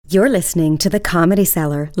You're listening to The Comedy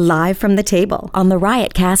Cellar live from the table on the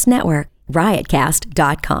Riotcast Network,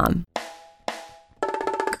 riotcast.com.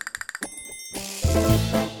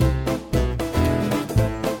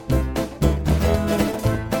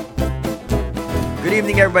 Good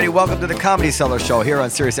evening, everybody. Welcome to the Comedy Cellar Show here on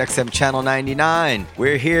Sirius XM Channel 99.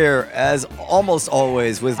 We're here, as almost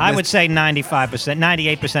always, with I would say 95%,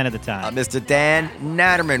 98% of the time. Mr. Dan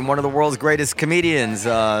Natterman, one of the world's greatest comedians,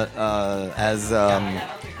 as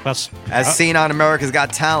seen on America's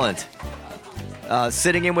Got Talent.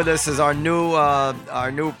 Sitting in with us is our new, I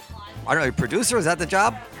don't know, producer. Is that the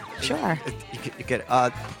job? Sure. You get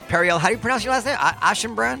Periel. How do you pronounce your last name?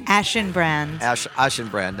 Aschenbrand. Aschenbrand.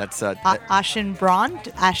 Aschenbrand. That's Aschenbrand.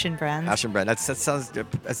 Aschenbrand.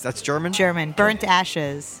 Aschenbrand. That's German. German. Burnt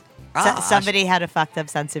ashes. Somebody had a fucked up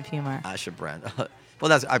sense of humor. Aschenbrand.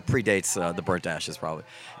 Well, that predates the burnt ashes, probably.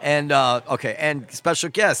 And okay, and special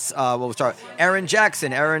guests. We'll start. Erin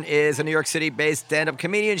Jackson. Erin is a New York City-based stand-up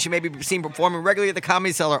comedian. She may be seen performing regularly at the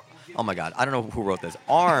Comedy Cellar. Oh my God, I don't know who wrote this.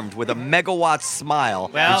 Armed with a megawatt smile.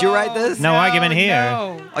 Well, did you write this? No argument here.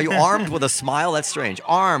 No. Are you armed with a smile? That's strange.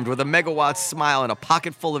 Armed with a megawatt smile and a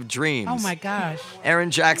pocket full of dreams. Oh my gosh. Erin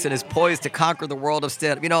Jackson is poised to conquer the world of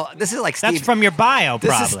stand-up. You know, this is like That's from your bio,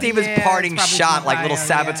 probably. This is Steven's Yeah, parting it's probably shot, from like my little bio,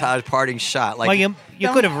 sabotage parting shot. Like, Well, you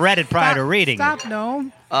could have read it prior to reading Stop, no.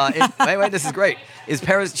 wait, this is great. She's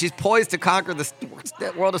poised to conquer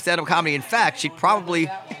the world of stand-up comedy. In fact, she'd probably be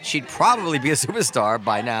a superstar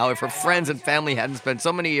by now if her friends and family hadn't spent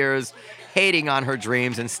so many years hating on her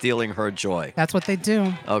dreams and stealing her joy. That's what they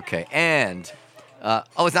do. Okay, and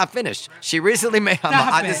it's not finished. She recently made.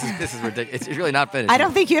 This is ridiculous. It's really not finished. I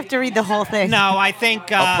don't think you have to read the whole thing. No, I think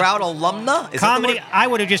a proud alumna. Is comedy. that the word? I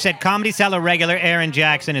would have just said Comedy Cellar regular Erin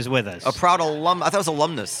Jackson is with us. A proud alum. I thought it was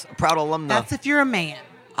alumnus. A proud alumna. That's if you're a man.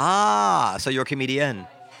 So you're a comedian.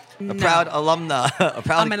 A No. proud alumna.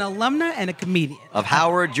 I'm an alumna and a comedian. Of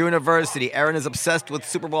Howard University. Erin is obsessed with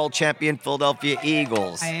Super Bowl champion Philadelphia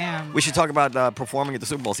Eagles. I am. We should talk about performing at the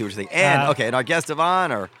Super Bowl, see what you think. And, and our guest of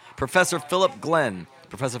honor, Professor Phillip Glenn.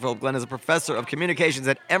 Professor Phillip Glenn is a professor of communications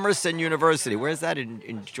at Emerson University. Where is that,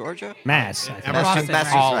 in Georgia? Mass. I think. Emerson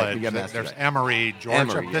Master's College. right. You got Master's There's right. Emory, Georgia.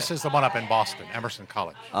 Emory, yeah. This is the one up in Boston, Emerson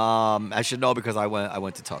College. I should know because I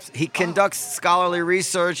went to Tufts. He conducts scholarly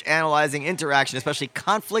research analyzing interaction, especially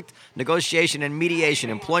conflict, negotiation, and mediation,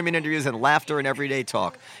 employment interviews, and laughter in everyday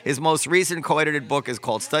talk. His most recent co-edited book is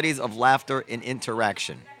called Studies of Laughter in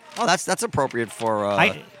Interaction. Oh, that's appropriate for...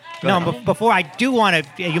 Before I do want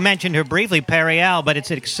to, you mentioned her briefly, Periel, but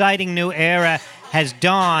it's an exciting new era has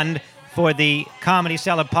dawned for the Comedy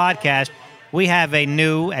Cellar podcast. We have a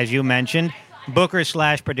new, as you mentioned,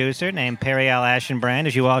 booker/producer named Periel Aschenbrand,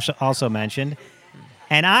 as you also mentioned.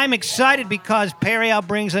 And I'm excited because Periel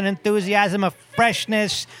brings an enthusiasm, a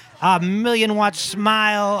freshness, a million-watt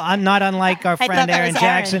smile, not unlike our friend Erin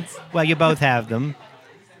Jackson. Erin's. Well, you both have them.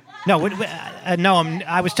 No,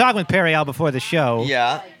 I was talking with Periel before the show.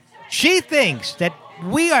 Yeah. She thinks that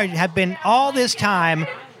we have been all this time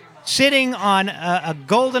sitting on a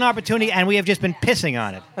golden opportunity, and we have just been pissing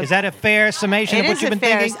on it. Is that a fair summation of what you've been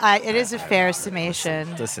thinking? It is a fair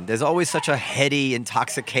summation. Listen, there's always such a heady,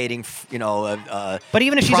 intoxicating, But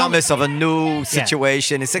even if she's promise of a new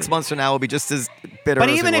situation. And 6 months from now, we'll be just as bitter But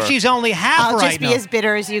as even we if were. she's only half I'll right, just be as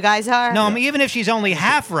bitter as you guys are. I mean, even if she's only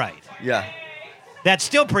half right, Yeah. that's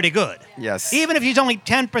still pretty good. Yes. Even if she's only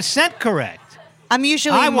 10% correct. I'm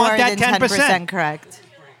usually I more want that than 10%. 10% correct.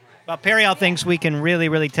 Well, Periel thinks we can really,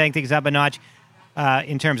 really take things up a notch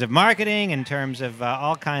in terms of marketing, in terms of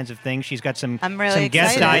all kinds of things. She's got some guest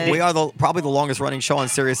excited. ideas. We are probably the longest running show on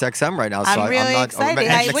Sirius XM right now. I'm really excited.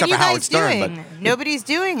 Except What are you for Howard guys Stern, doing? Nobody's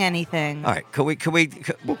doing anything. All right, can we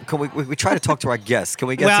try to talk to our guests? Can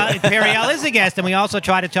we get Well, to... Periel is a guest, and we also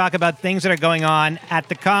try to talk about things that are going on at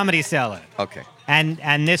the Comedy Cellar. Okay.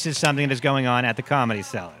 And this is something that is going on at the Comedy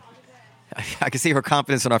Cellar. I can see her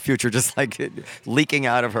confidence in our future just like leaking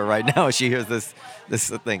out of her right now as she hears this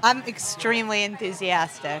thing. I'm extremely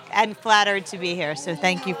enthusiastic and flattered to be here, so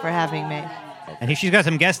thank you for having me. And she's got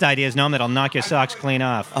some guest ideas, Noam, that'll knock your socks clean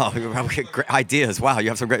off. Oh, great ideas. Wow, you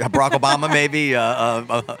have some great... Barack Obama, maybe? He's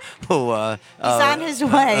on his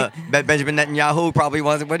way. Benjamin Netanyahu probably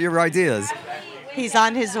wasn't. What are your ideas? He's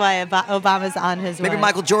on his way. Obama's on his way. Maybe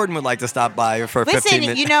Michael Jordan would like to stop by for 15 Listen,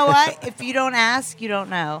 minutes. you know what? If you don't ask, you don't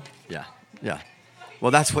know. Yeah. Well,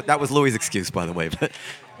 that was Louis' excuse, by the way. But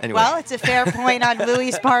anyway. Well, it's a fair point on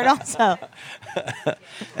Louis' part also.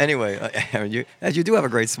 Anyway, Erin, you do have a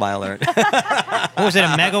great smile, Erin. What was it, a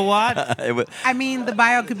megawatt? I mean, the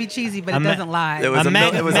bio could be cheesy, but it doesn't lie. It was a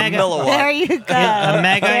milliwatt. There you go. A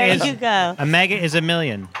mega there is you go. A mega is a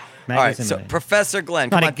million. All right, Mega's so a- Professor Glenn,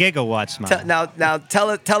 not come a on. gigawatt smile. Now tell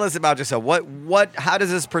us about yourself. How does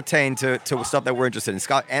this pertain to stuff that we're interested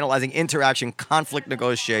in? Analyzing interaction, conflict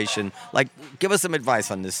negotiation. Like, give us some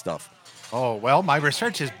advice on this stuff. Oh, well, my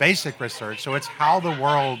research is basic research, so it's how the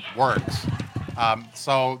world works.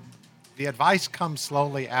 So the advice comes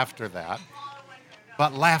slowly after that.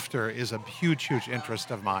 But laughter is a huge, huge interest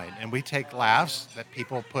of mine. And we take laughs that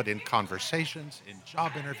people put in conversations, in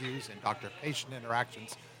job interviews, in doctor-patient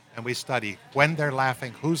interactions, and we study when they're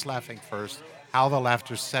laughing, who's laughing first, how the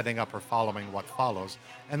laughter's setting up or following what follows.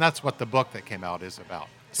 And that's what the book that came out is about.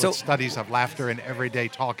 So it's studies of laughter in everyday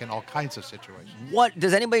talk in all kinds of situations. What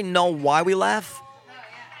does anybody know why we laugh?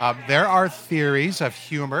 There are theories of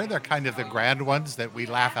humor. They're kind of the grand ones that we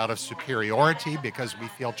laugh out of superiority because we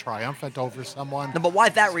feel triumphant over someone. No, but why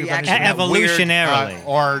that reaction? That Evolutionarily.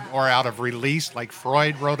 Or out of release, like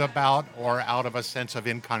Freud wrote about, or out of a sense of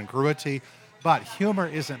incongruity. But humor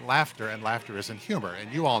isn't laughter, and laughter isn't humor.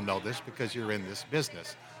 And you all know this because you're in this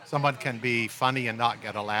business. Someone can be funny and not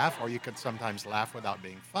get a laugh, or you can sometimes laugh without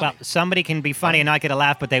being funny. Well, somebody can be funny and not get a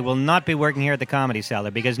laugh, but they will not be working here at the Comedy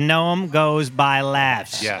Cellar because Noam goes by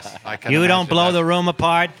laughs. Yes, I can You don't imagine blow that. the room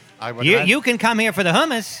apart. I would You imagine. can come here for the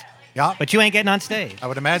hummus, Yeah. but you ain't getting on stage. I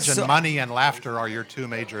would imagine So- money and laughter are your two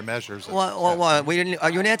major measures. of success. What? Are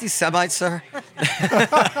you an anti-Semite, sir?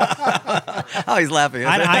 Oh, he's laughing.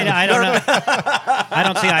 I don't know.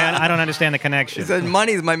 I don't understand the He connection. said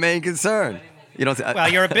money's my main concern. You don't. Well,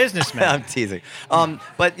 you're a businessman. I'm teasing.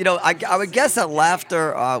 But I would guess that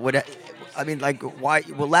laughter would. I mean, like, why?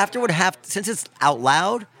 Well, laughter would have, since it's out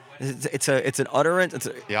loud. It's an utterance.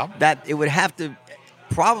 Yeah. That it would have to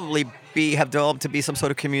probably have developed to be some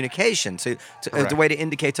sort of communication. So Correct. the way to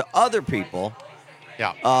indicate to other people,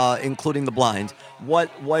 Yeah. including the blind,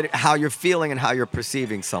 how you're feeling and how you're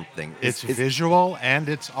perceiving something. It's visual and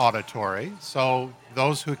it's auditory. So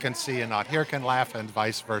those who can see and not hear can laugh and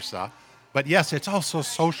vice versa. But yes, it's also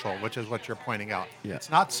social, which is what you're pointing out. Yeah. It's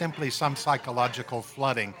not simply some psychological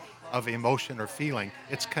flooding of emotion or feeling.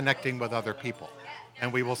 It's connecting with other people.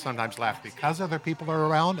 And we will sometimes laugh because other people are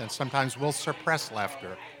around, and sometimes we'll suppress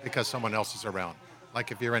laughter because someone else is around.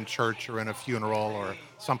 Like if you're in church or in a funeral or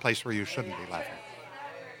someplace where you shouldn't be laughing.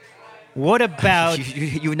 What about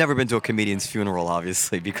You've never been to a comedian's funeral,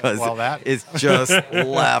 obviously, because Well, that- it's just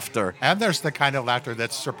laughter. And there's the kind of laughter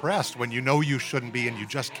that's suppressed when you know you shouldn't be and you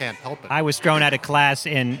just can't help it. I was thrown out of class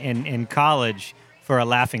in college for a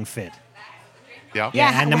laughing fit. Yeah.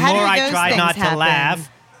 Yeah. And the how more do I those tried things not to happen?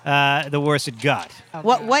 laugh, the worse it got.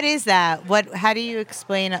 What is that? How do you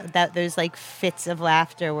explain that? Those like fits of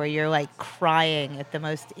laughter where you're like crying at the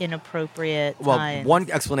most inappropriate Well, times.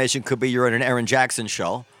 one explanation could be you're in an Erin Jackson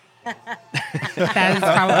show. That is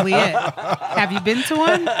probably it. Have you been to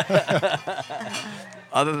one?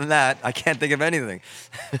 Other than that, I can't think of anything.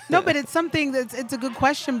 No, but it's something it's a good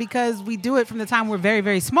question because we do it from the time we're very,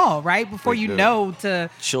 very small, right? Before We you do. know to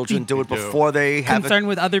Children be do it do. before they have concerned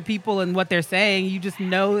with other people and what they're saying. You just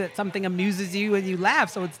know that something amuses you and you laugh.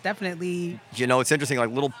 So it's definitely It's interesting. Like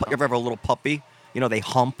you ever have a little puppy? They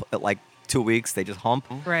hump at like 2 weeks. They just hump.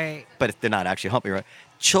 right. But they're not actually humping, right?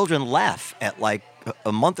 Children laugh at like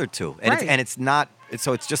a month or two, and Right. it's not.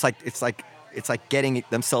 So it's just like it's like getting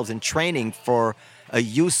themselves in training for a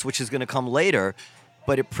use which is going to come later,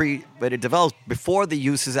 but it develops before the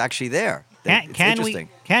use is actually there. It's interesting.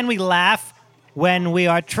 Can we laugh when we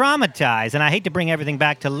are traumatized? And I hate to bring everything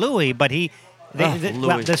back to Louis, but Louis.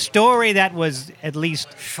 the story that was at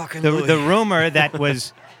least Fucking the Louis. rumor that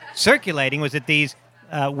was circulating was that these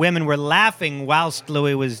women were laughing whilst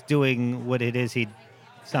Louis was doing what it is he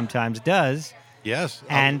sometimes does. Yes.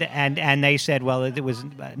 And they said, well, it was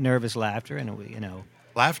nervous laughter, and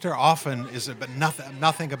Laughter often is about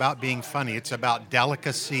nothing about being funny. It's about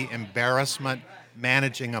delicacy, embarrassment,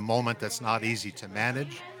 managing a moment that's not easy to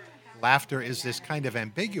manage. Laughter is this kind of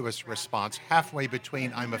ambiguous response halfway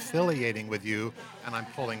between I'm affiliating with you and I'm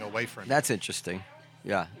pulling away from you. That's interesting.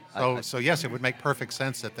 Yeah. So yes, it would make perfect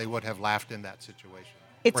sense that they would have laughed in that situation.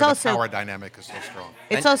 It's where also- the power dynamic is so strong.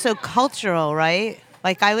 It's also cultural, right?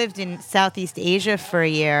 Like I lived in Southeast Asia for a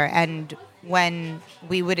year, and when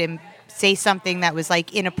we would say something that was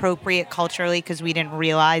like inappropriate culturally because we didn't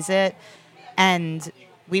realize it, and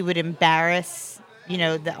we would embarrass,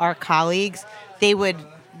 our colleagues, they would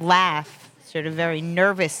laugh sort of very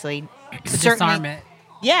nervously. To disarm it.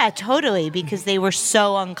 Yeah, totally, because they were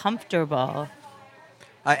so uncomfortable.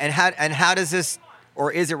 And how does this,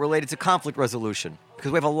 or is it related to conflict resolution?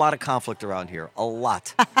 Because we have a lot of conflict around here, a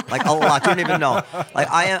lot, like a lot. You don't even know. Like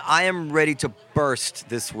I am ready to burst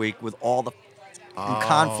this week with all the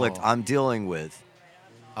conflict I'm dealing with.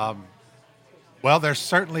 Well, they're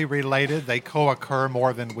certainly related. They co-occur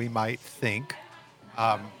more than we might think.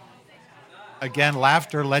 Again,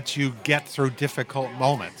 laughter lets you get through difficult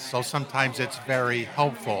moments. So sometimes it's very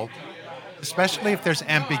helpful, especially if there's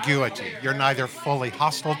ambiguity. You're neither fully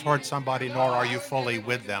hostile towards somebody nor are you fully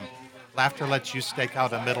with them. Laughter lets you stake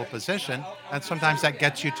out a middle position, and sometimes that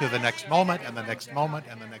gets you to the next moment and the next moment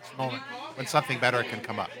and the next moment when something better can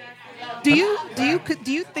come up. Do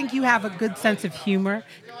you think you have a good sense of humor?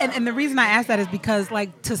 And the reason I ask that is because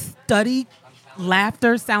like to study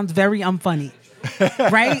laughter sounds very unfunny.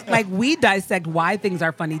 Right? Like we dissect why things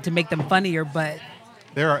are funny to make them funnier, but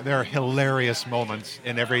There are hilarious moments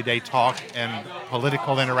in everyday talk and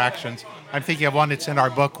political interactions. I'm thinking of one that's in our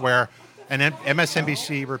book where an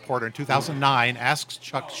MSNBC reporter in 2009 asks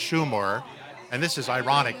Chuck Schumer, and this is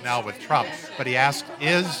ironic now with Trump, but he asked,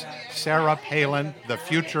 is Sarah Palin the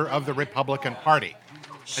future of the Republican Party?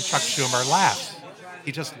 And Chuck Schumer laughs.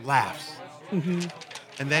 He just laughs. Mm-hmm.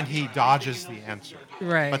 And then he dodges the answer.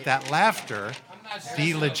 Right. But that laughter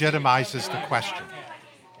delegitimizes the question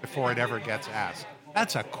before it ever gets asked.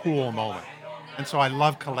 That's a cool moment. And so I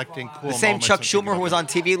love collecting cool moments. The same Chuck and Schumer who was on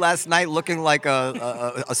TV last night looking like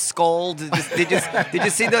a skull. Did you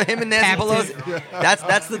see him and Nancy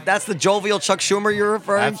Pelosi? That's the jovial Chuck Schumer you're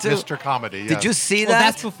referring to? That's Mr. Comedy, yes. Did you see well, that?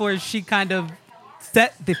 that's before she kind of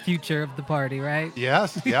set the future of the party, right?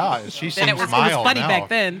 Yes, yeah. She Then seems it was mild funny now. back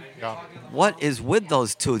then. Yeah. What is with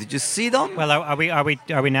those two? Did you see them? Well, are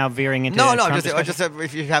we now veering into No, Trump just discussion?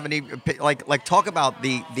 if you have any like talk about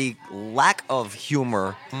the lack of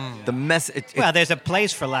humor, the mess. Well, there's a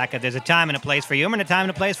place for lack of. There's a time and a place for humor, and a time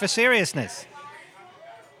and a place for seriousness.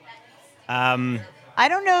 I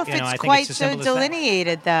don't know if I think it's it's quite as so simple as that.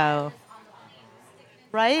 delineated, though.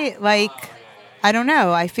 Right? Like, I don't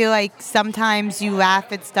know. I feel like sometimes you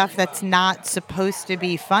laugh at stuff that's not supposed to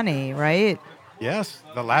be funny, right? Yes,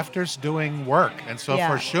 the laughter's doing work. And so Yeah.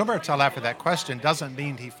 for Schumer to laugh at that question doesn't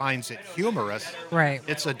mean he finds it humorous. Right.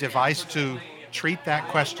 It's a device to treat that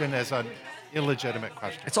question as an illegitimate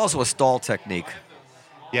question. It's also a stall technique.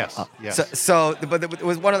 Yes, yes. But it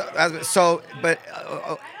was one of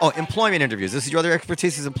the, employment interviews. This is your other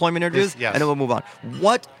expertise is employment interviews. Yes. And then we'll move on.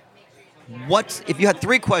 What if you had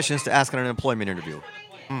 3 questions to ask in an employment interview?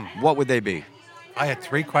 What would they be? I had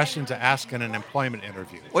 3 questions to ask in an employment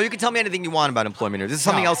interview. Well, you can tell me anything you want about employment interviews. This is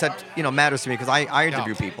something No. else that matters to me because I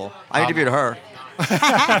interview people. I interviewed her.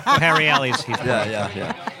 Perry Ellis.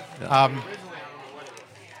 Yeah.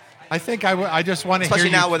 I think I just want to hear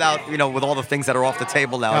Especially you. now without with all the things that are off the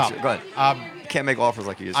table now. No. Go ahead. You can't make offers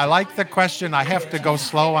like you used to. I like the question. I have to go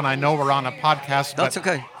slow, and I know we're on a podcast. That's but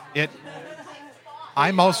okay.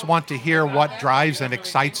 I most want to hear what drives and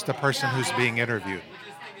excites the person who's being interviewed.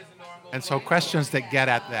 And so questions that get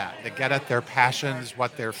at that get at their passions,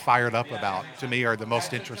 what they're fired up about, to me are the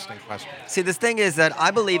most interesting questions. See, this thing is that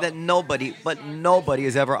I believe that nobody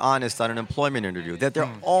is ever honest on an employment interview. That they're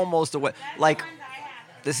almost away. Like,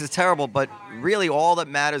 this is terrible, but really all that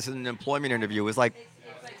matters in an employment interview is like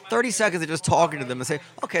 30 seconds of just talking to them and say,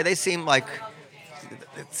 okay, they seem like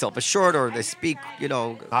self-assured or they speak,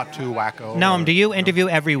 Not too wacko. Noam, do you interview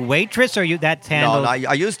every waitress, or that's handled? No,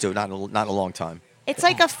 I used to, not in a long time. It's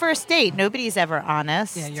like a first date. Nobody's ever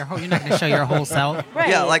honest. Yeah, you're not going to show your whole self. Right.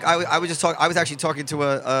 Yeah, like I was actually talking to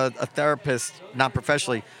a therapist, not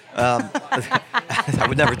professionally. I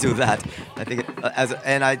would never do that. I think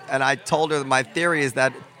I told her that my theory is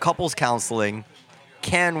that couples counseling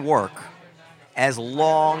can work as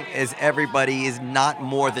long as everybody is not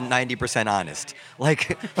more than 90% honest.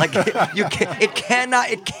 Like it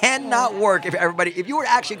cannot work if you were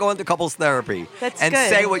actually going to couples therapy That's and good.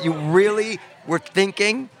 say what you really were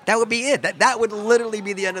thinking, that would be it. That would literally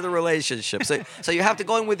be the end of the relationship. So you have to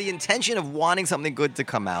go in with the intention of wanting something good to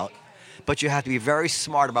come out, but you have to be very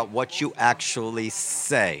smart about what you actually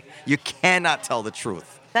say. You cannot tell the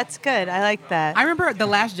truth. That's good. I like that. I remember the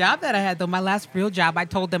last job that I had, though, my last real job, I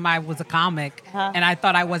told them I was a comic, and I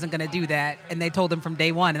thought I wasn't going to do that. And they told them from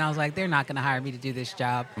day one, and I was like, they're not going to hire me to do this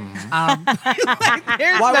job. Why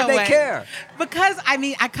would they care? Because,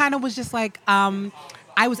 I kind of was just like,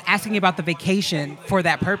 I was asking about the vacation for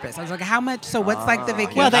that purpose. I was like, how much? So what's like the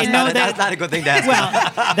vacation? Well, they know That's not a good thing to ask.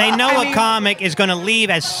 Well, they know a comic is going to leave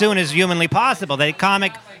as soon as humanly possible. The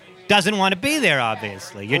comic doesn't want to be there,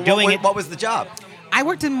 obviously. You're doing it. What was the job? I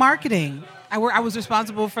worked in marketing. I was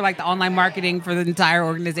responsible for like the online marketing for the entire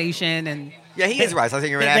organization, and Yeah, he is right. I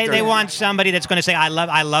think you're an actor. They want somebody that's going to say, I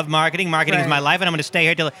love marketing. Marketing is Right. my life, and I'm going to stay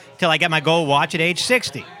here till I get my gold watch at age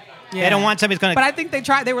 60. They don't want somebody who's going to. But I think they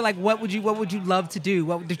tried. They were like, "What would you love to do?"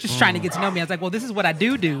 They're just trying to get to know me. I was like, "Well, this is what I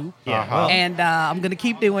do, Yeah. Uh-huh. and I'm going to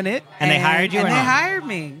keep doing it." And they hired you And or they not? hired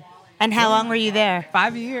me. And how long were you there?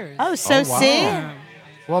 5 years. Oh, so Oh, wow. see?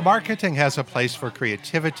 Well, marketing has a place for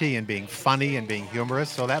creativity and being funny and being humorous,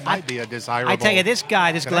 so that might be a desirable. I tell you, this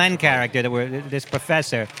guy, this Glenn character, this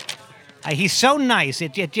professor, he's so nice.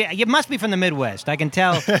 You must be from the Midwest. I can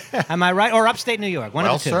tell. Am I right? Or upstate New York? One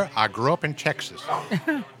Well, of the two. sir, I grew up in Texas.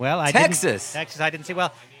 Well, Texas. Texas. I didn't see.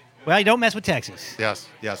 Well, you don't mess with Texas. Yes.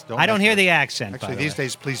 I don't mess hear with- the accent. Actually, by the these way.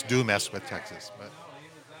 days, please do mess with Texas.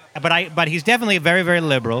 But he's definitely very, very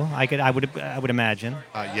liberal. I would imagine.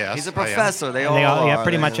 Yes. He's a I am. professor. They They all all- are. yeah,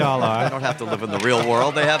 pretty much all are. They don't have to live in the real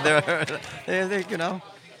world. They have their, they you know.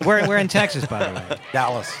 We're in Texas, by the way.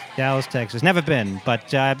 Dallas, Texas. Never been,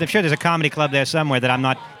 but I'm sure there's a comedy club there somewhere that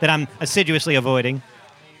I'm assiduously avoiding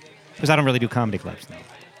because I don't really do comedy clubs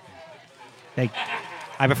now.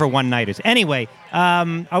 I prefer one-nighters. Anyway, are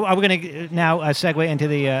we going to now segue into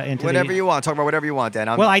the Whatever you want. Talk about whatever you want, Dan.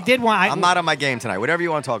 Well, I did want. I'm not on my game tonight. Whatever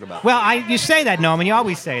you want to talk about. Well, you say that, Norman. You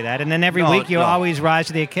always say that, and then every week you always rise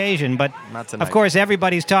to the occasion. But Not tonight. of course,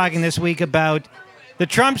 everybody's talking this week about the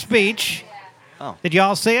Trump speech. Oh. Did you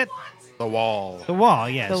all see it? The wall. The wall,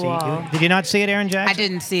 yes. The wall. Did you not see it, Erin Jackson? I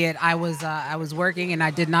didn't see it. I was working and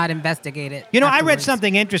I did not investigate it. You know, I read afterwards.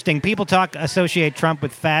 something interesting. People associate Trump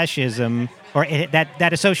with fascism, or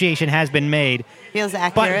that association has been made. Feels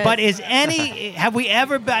accurate. But have we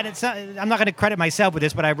ever been? I'm not going to credit myself with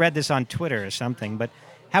this, but I read this on Twitter or something. But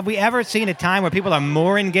have we ever seen a time where people are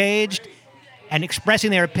more engaged and expressing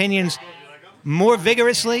their opinions more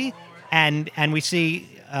vigorously? And we see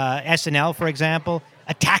SNL, for example,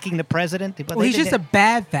 attacking the president. Well, he's just a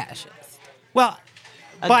bad fascist. Well,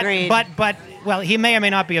 Agreed. but he may or may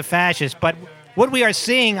not be a fascist. But what we are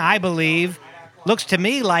seeing, I believe, looks to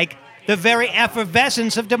me like the very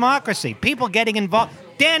effervescence of democracy. People getting involved.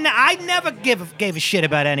 Dan, I never gave a shit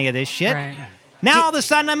about any of this shit. Right. Now all of a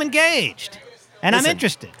sudden I'm engaged, and I'm Listen,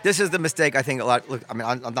 interested. This is the mistake I think a lot. Look, I mean,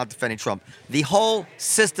 I'm not defending Trump. The whole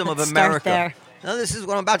system of Let's start America. there. No, this is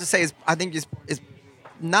what I'm about to say. I think is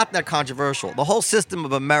not that controversial. The whole system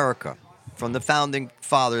of America, from the founding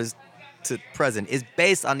fathers to present, is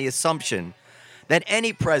based on the assumption that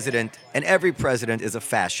any president and every president is a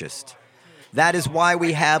fascist. That is why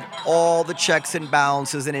we have all the checks and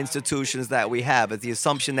balances and institutions that we have. It's the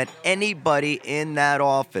assumption that anybody in that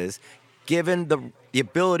office, given the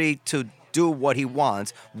ability to do what he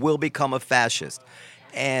wants, will become a fascist.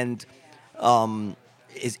 And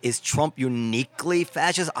is Trump uniquely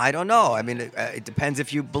fascist? I don't know. I mean, it depends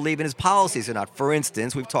if you believe in his policies or not. For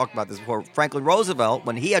instance, we've talked about this before. Franklin Roosevelt,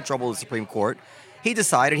 when he had trouble with the Supreme Court, he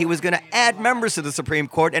decided he was going to add members to the Supreme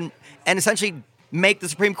Court and essentially make the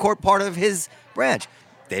Supreme Court part of his branch.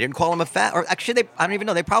 They didn't call him or actually, I don't even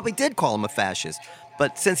know. They probably did call him a fascist.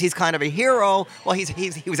 But since he's kind of a hero, well,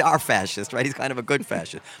 he was our fascist, right? He's kind of a good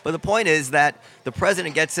fascist. But the point is that the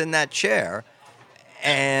president gets in that chair,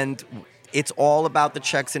 and it's all about the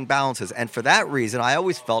checks and balances. And for that reason, I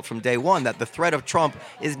always felt from day one that the threat of Trump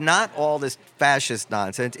is not all this fascist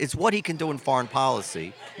nonsense. It's what he can do in foreign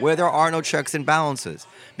policy where there are no checks and balances.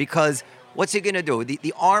 Because what's he going to do?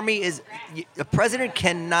 The army is... The president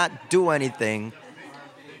cannot do anything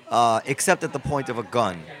except at the point of a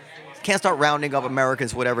gun. He can't start rounding up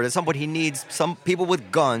Americans, whatever it is. He needs some people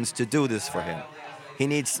with guns to do this for him. He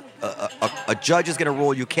needs... A judge is going to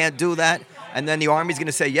rule you can't do that. And then the army's going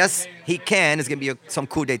to say, yes, he can. It's going to be some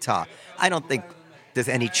coup d'etat. I don't think there's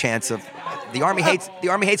any chance of... The army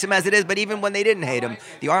hates him as it is, but even when they didn't hate him,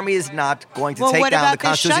 the army is not going to take down the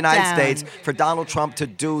Constitution of the United States for Donald Trump to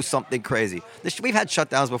do something crazy. We've had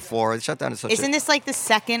shutdowns before. The shutdown is such Isn't this like the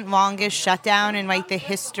second longest shutdown in like the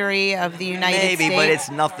history of the United States? Maybe, but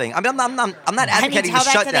it's nothing. I mean, I'm not advocating the tell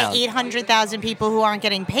that shutdown. to the 800,000 people who aren't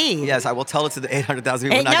getting paid. Yes, I will tell it to the 800,000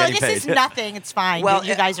 people not no, getting paid. this is nothing. It's fine. Well,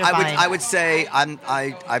 you guys are fine. I would say I'm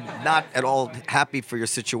not at all happy for your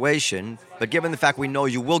situation, but given the fact we know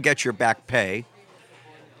you will get your back pay,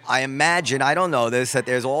 I imagine, I don't know this, that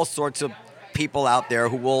there's all sorts of people out there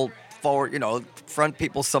who will front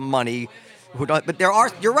people some money who don't. But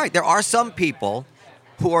you're right, there are some people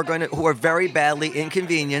who are very badly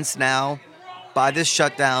inconvenienced now by this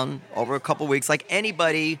shutdown over a couple weeks. Like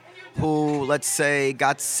anybody who, let's say,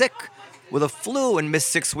 got sick with a flu and missed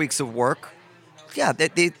 6 weeks of work. Yeah,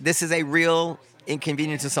 this is a real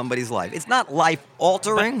inconvenience to somebody's life. It's not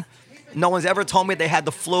life-altering. No one's ever told me they had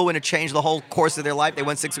the flu and it changed the whole course of their life. They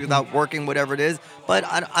went 6 weeks without working, whatever it is. But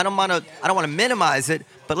I don't want to minimize it.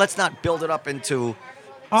 But let's not build it up into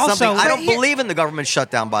something. I don't believe in the government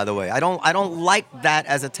shutdown. By the way, I don't like that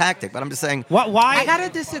as a tactic. But I'm just saying. Why? I gotta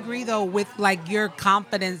disagree though with like your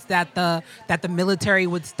confidence that the military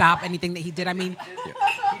would stop anything that he did. I mean,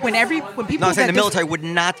 when people no, I'm saying the military would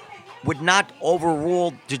not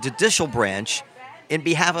overrule the judicial branch in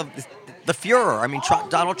behalf of the Fuhrer. I mean,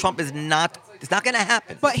 Donald Trump is not. It's not going to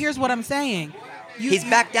happen. But here's what I'm saying. He's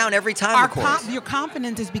backed down every time. Your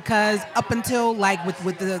confidence is because up until like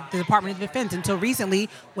with the Department of Defense, until recently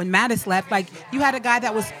when Mattis left, like you had a guy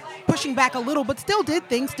that was pushing back a little, but still did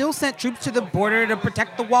things, still sent troops to the border to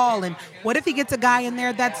protect the wall. And what if he gets a guy in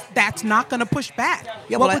there that's not going to push back?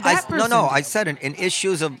 Yeah, what would that person do? I said in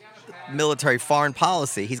issues of military foreign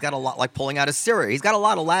policy, he's got a lot, like pulling out of Syria. He's got a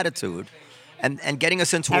lot of latitude, and getting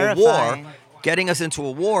us into Terrifying. a war. Getting us into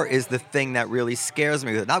a war is the thing that really scares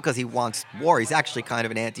me. Not because he wants war; he's actually kind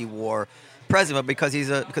of an anti-war president, because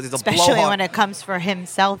he's a Especially blowhard. when it comes for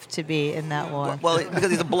himself to be in that war. Well,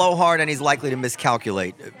 because he's a blowhard and he's likely to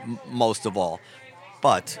miscalculate most of all.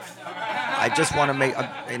 But I just want to make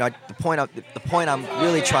the point I'm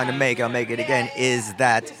really trying to make. I'll make it again. Is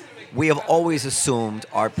that we have always assumed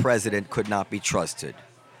our president could not be trusted.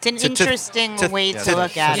 It's an interesting way to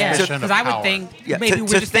look at Yeah, it. because I would think maybe we're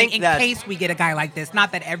just saying in that case we get a guy like this.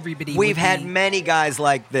 Not that everybody. We've would had be. many guys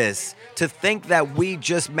like this. To think that we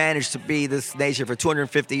just managed to be this nation for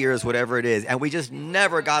 250 years, whatever it is, and we just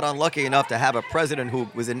never got unlucky enough to have a president who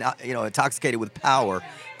was intoxicated with power.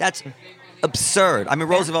 That's absurd. I mean,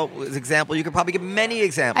 Roosevelt was an example. You could probably give many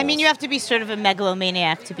examples. I mean, you have to be sort of a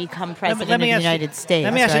megalomaniac to become president of the United States.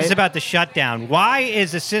 Let me ask you right? this about the shutdown. Why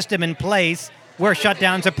is a system in place where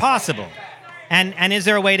shutdowns are possible? And is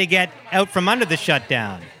there a way to get out from under the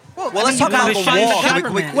shutdown? Well, let's talk about the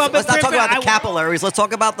wall. Let's not talk about the capillaries. Let's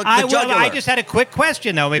talk about the jugular. I just had a quick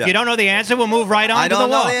question, though. If you don't know the answer, we'll move right on to the wall. I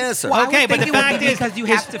don't know the answer. Well, Okay, but the fact is, because you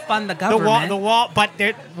have to fund the government. The wall. But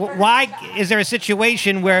why is there a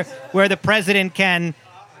situation where the president can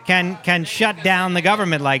shut down the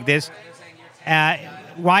government like this?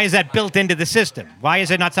 Why is that built into the system? Why is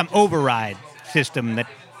there not some override system that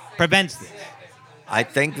prevents this? I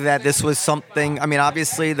think that this was something. I mean,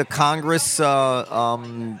 obviously, the Congress.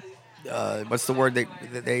 What's the word?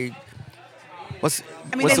 What's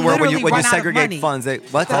the word when you segregate funds? They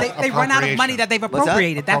run out of money that they've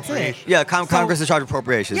appropriated. That's it. Yeah, Congress is charged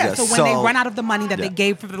appropriations. Yeah, Yes. so when they run out of the money that they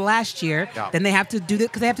gave for the last year, then they have to do that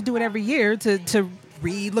because they have to do it every year to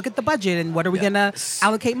re-look at the budget and what are we going to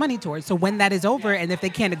allocate money towards. So when that is over, and if they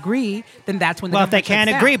can't agree, then that's when the if they government can't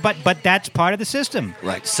shuts agree, down. but that's part of the system.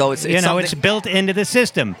 Right. So it's it's built into the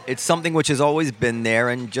system. It's something which has always been there,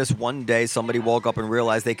 and just one day somebody woke up and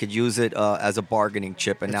realized they could use it as a bargaining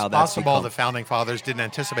chip, and now that's possible the founding fathers didn't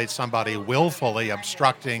anticipate somebody willfully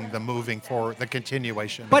obstructing the moving forward, the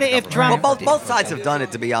continuation. But of the if government. Trump, both sides have done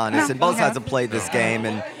it, to be honest, and both sides have played this game,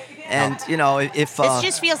 and if This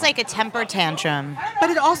just feels like a temper tantrum. But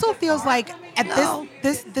it also feels like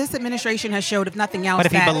this administration has showed, if nothing else, but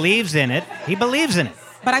if he that, believes in it, he believes in it.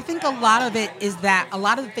 But I think a lot of it is that a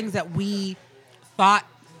lot of the things that we thought,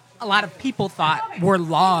 a lot of people thought were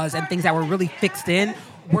laws and things that were really fixed in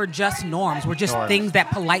were just norms, were just things that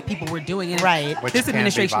polite people were doing. And Right. Which this can be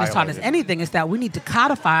administration has taught us violated. anything is that we need to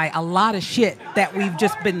codify a lot of shit that we've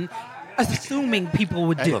just been assuming people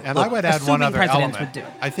would do. And I would add one Assuming other presidents element. would do.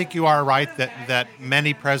 I think you are right that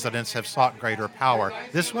many presidents have sought greater power.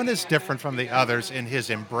 This one is different from the others in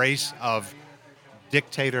his embrace of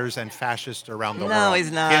dictators and fascists around the world. No,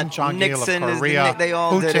 he's not. Kim Jong-il Nixon of is- Korea, they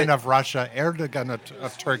all did Putin it. of Russia, Erdogan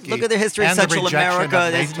of Turkey. look at the history of and the Central rejection America.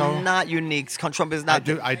 of It's NATO. not unique. Trump is not.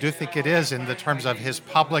 I do think it is in the terms of his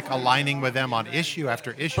public aligning with them on issue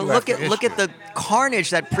after issue But look after issue. at the carnage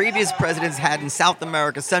that previous presidents had in South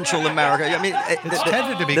America, Central America. I mean, It's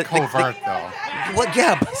tended to be covert, though. Well,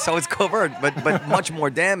 yeah, so it's covert, but much more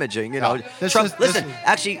damaging. Trump.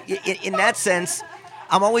 Actually, in that sense,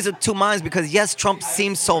 I'm always of two minds because yes, Trump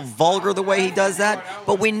seems so vulgar the way he does that,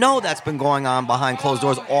 but we know that's been going on behind closed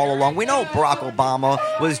doors all along. We know Barack Obama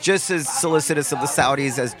was just as solicitous of the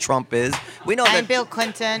Saudis as Trump is. We know And that Bill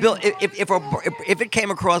Clinton. Bill, if it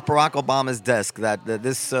came across Barack Obama's desk that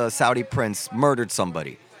this Saudi prince murdered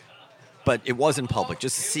somebody, but it wasn't public,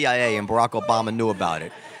 just the CIA and Barack Obama knew about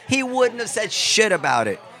it, he wouldn't have said shit about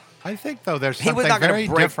it. I think, though, there's He was something not going very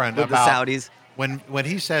to break different with the about Saudis. when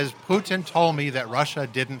he says Putin told me that Russia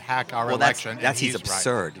didn't hack our Well, election. that's and he's right.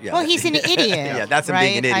 absurd. Yeah, Well, he's an idiot. Yeah, that's him right?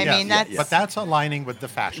 being an idiot. I mean, Yeah, that's. But that's aligning with the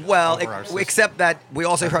fascists. Well, over our system. except that we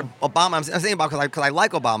also heard Obama. I'm thinking about because I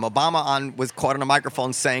like Obama. Obama was caught on a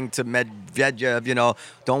microphone saying to Medvedev,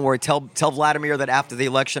 don't worry, tell Vladimir that after the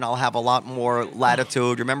election I'll have a lot more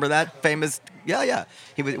latitude. Remember that famous? Yeah.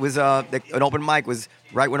 It was an open mic was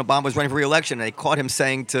right when Obama was running for re-election, and they caught him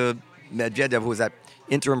saying to Medvedev, who was that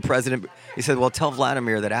interim president, he said, well, tell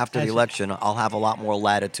Vladimir that after the election, I'll have a lot more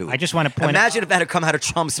latitude. I just want to point Imagine if that had come out of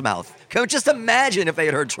Trump's mouth. Can we just imagine if they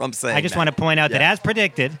had heard Trump saying I just that? want to point out that, as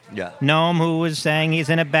predicted, Yeah. Noam, who was saying he's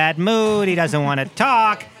in a bad mood, he doesn't want to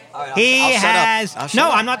talk, He I'll shut up. has. I'll shut No,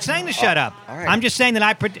 up. I'm not saying to shut up. all right. I'm just saying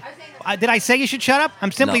that did I say you should shut up?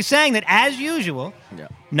 I'm simply No. saying that, as usual, Yeah.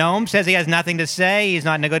 Noam says he has nothing to say. He's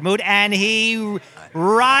not in a good mood, and he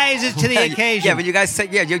rises to the occasion. Yeah, but you guys say,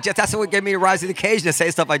 that's what gave me to rise to the occasion to say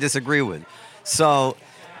stuff I disagree with. So,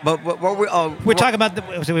 but what We're talking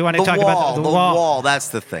about so we want to the talk wall, about the the wall. wall. That's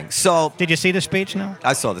the thing. So Did you see the speech? No.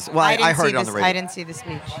 I saw this. Well, I heard it on the radio. I didn't see the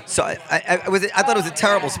speech. So I thought it was a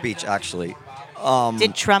terrible speech, actually.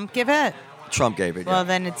 Did Trump give it? Trump gave it. Well, yeah.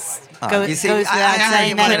 then it's You see, goes without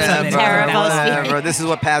saying that it's a terrible whatever. speech. This is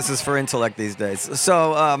what passes for intellect these days.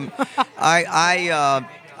 So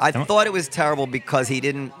I thought it was terrible because he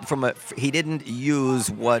didn't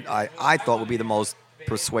use what I thought would be the most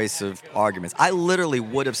persuasive arguments. I literally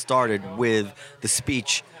would have started with the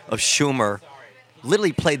speech of Schumer,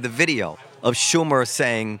 literally played the video of Schumer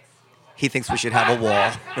saying he thinks we should have a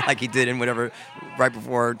wall, like he did in whatever, right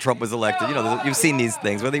before Trump was elected. You know, you've seen these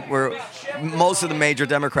things where most of the major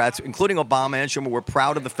Democrats, including Obama and Schumer, were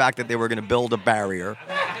proud of the fact that they were going to build a barrier.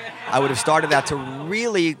 I would have started that to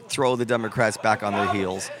really throw the Democrats back on their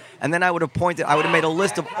heels. And then I would have made a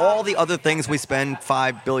list of all the other things we spend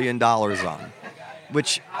 $5 billion on,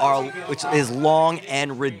 which is long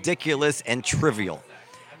and ridiculous and trivial.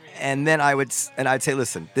 And then I'd say,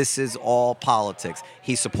 listen, this is all politics.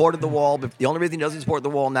 He supported the wall, but the only reason he doesn't support the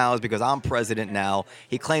wall now is because I'm president now.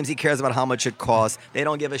 He claims he cares about how much it costs. They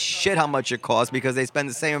don't give a shit how much it costs because they spend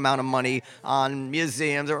the same amount of money on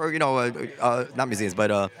museums or not museums,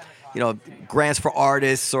 but grants for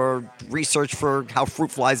artists or research for how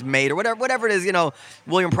fruit fly is made or whatever it is.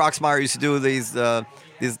 William Proxmire used to do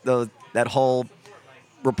that whole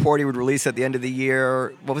report he would release at the end of the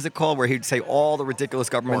year. What was it called? Where he'd say all the ridiculous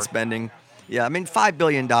government spending. Yeah, I mean, $5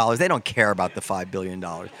 billion. They don't care about the $5 billion.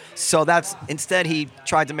 So instead he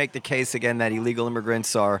tried to make the case again that illegal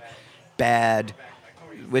immigrants are bad,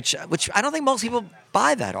 which I don't think most people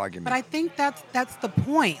buy that argument. But I think that's the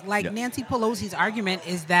point. Like Nancy Pelosi's argument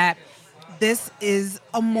is that this is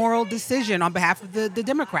a moral decision on behalf of the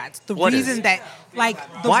Democrats. The What reason is? that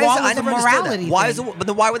the wall is a morality thing. But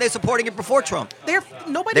then why were they supporting it before Trump?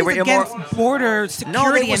 Nobody's against border security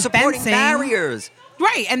No, they were and supporting fencing. barriers.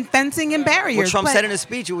 Right, and fencing and barriers. What Trump but said in his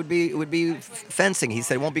speech, it would be fencing. He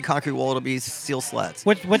said it won't be concrete wall, it'll be steel slats.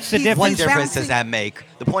 What's the He's- difference? What he's difference does bouncing- that make?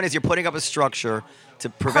 The point is you're putting up a structure to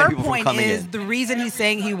prevent her people from point coming is in. the reason he's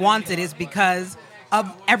saying he wants it is because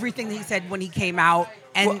of everything that he said when he came out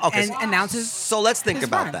and announces. So let's think his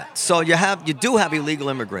about run. that. So you do have illegal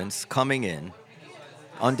immigrants coming in,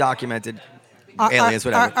 undocumented aliens,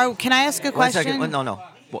 whatever. Can I ask a 1 question? second. No.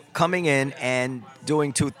 Well, coming in and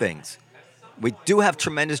doing two things. We do have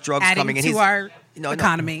tremendous drugs Adding coming in. to our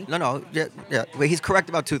economy. No. Yeah. Well, he's correct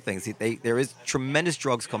about two things. There is tremendous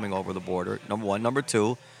drugs coming over the border, number one. Number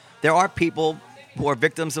two, there are people who are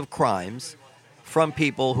victims of crimes from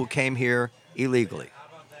people who came here illegally.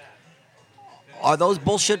 Are those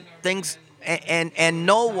bullshit things? And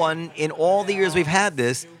no one in all the years we've had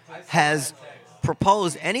this has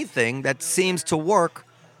proposed anything that seems to work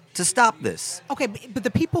to stop this. Okay, but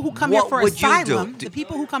the people who come What here for would you do? asylum, the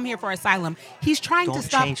people who come here for asylum, he's trying Don't to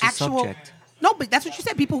stop change the actual. subject. No, but that's what you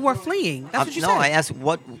said. People who are fleeing. That's what you said. No, I asked,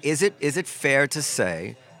 what is it fair to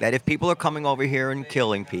say that if people are coming over here and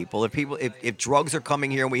killing people, if drugs are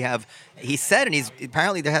coming here and we have, he said, and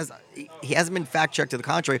he hasn't been fact checked to the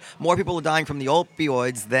contrary, more people are dying from the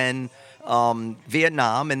opioids than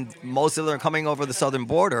Vietnam, and most of them are coming over the southern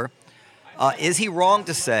border. Is he wrong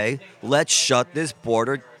to say, let's shut this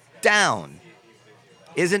border down?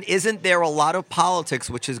 Isn't there a lot of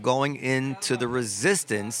politics which is going into the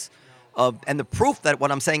resistance of, and the proof that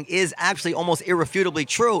what I'm saying is actually almost irrefutably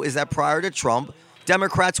true is that prior to Trump,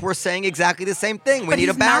 Democrats were saying exactly the same thing. We need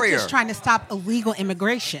a barrier. But he's not just trying to stop illegal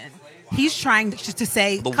immigration. He's trying to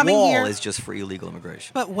say the coming wall here is just for illegal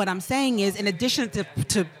immigration. But what I'm saying is, in addition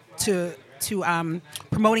to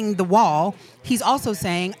promoting the wall, he's also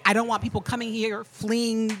saying, I don't want people coming here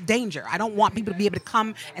fleeing danger. I don't want people to be able to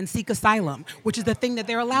come and seek asylum, which is the thing that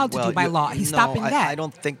they're allowed to do by law. He's stopping that. I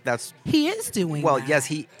don't think that's. He is doing Well, that. yes,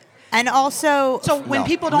 he. And also, So when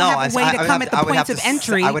people don't have a way to come at the points of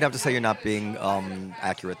entry, I would have to say you're not being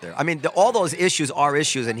accurate there. I mean, all those issues are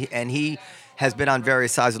issues, and he has been on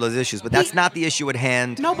various sides of those issues, but that's not the issue at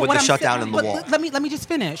hand with the shutdown and the wall. Let me just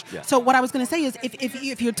finish. Yeah. So what I was going to say is,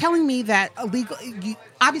 if you're telling me that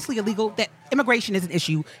obviously illegal, that immigration is an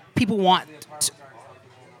issue, people want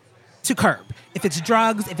to curb. If it's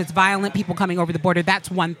drugs, if it's violent people coming over the border, that's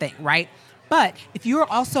one thing, right? But if you're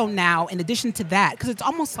also now, in addition to that, because it's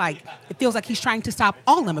almost like, it feels like he's trying to stop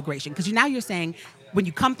all immigration, because now you're saying when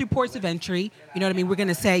you come through ports of entry, you know what I mean? We're going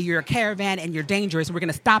to say you're a caravan and you're dangerous. And we're going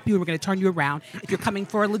to stop you and we're going to turn you around if you're coming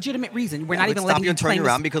for a legitimate reason. We're not even letting stop you and turn claim you this-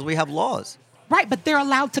 around because we have laws. Right, but they're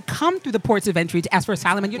allowed to come through the ports of entry to ask for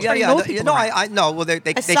asylum, and you're turning those people No, around. I know. Well, they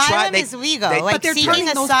Asylum try. is legal. They, like But they're seeking turning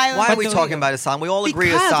those- asylum. why are we But talking about asylum? We all agree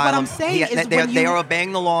Because what asylum. I'm saying is they when are you-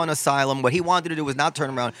 obeying the law on asylum. What he wanted to do was not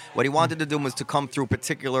turn around. What he wanted to do was to come through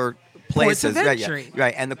particular places. Ports of entry.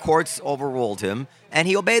 Right, and the courts overruled him, and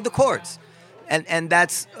he obeyed the courts. And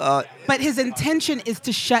that's. But his intention is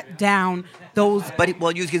to shut down those. But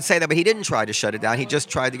well, you can say that, but he didn't try to shut it down. He just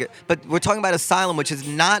tried to get. But we're talking about asylum, which is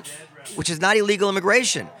not illegal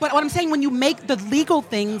immigration. But what I'm saying, when you make the legal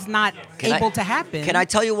things not Can able I- to happen. Can I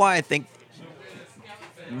tell you why I think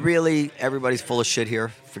really everybody's full of shit here?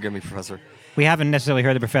 Forgive me, Professor. We haven't necessarily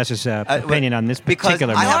heard the professor's opinion on this Because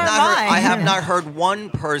particular I matter. have, Nor not heard, am I. I have not heard one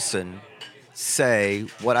person say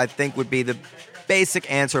what I think would be the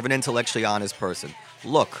basic answer of an intellectually honest person.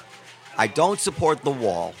 Look, I don't support the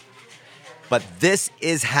wall, but this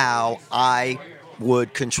is how I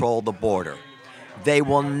would control the border. They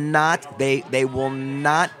will not. They will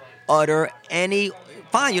not utter any.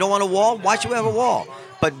 Fine, you don't want a wall. Why should we have a wall?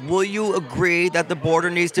 But will you agree that the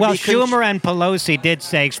border needs to Well, be? Schumer and Pelosi did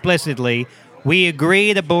say explicitly, we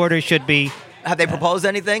agree the border should be. Have they proposed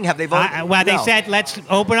anything? Have they voted? They No. said let's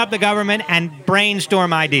open up the government and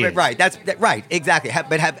brainstorm ideas. Right, right, exactly.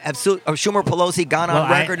 But have Schumer, Pelosi gone on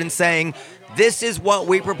Well, record and saying this is what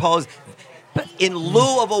we propose, in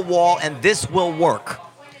lieu of a wall, and this will work?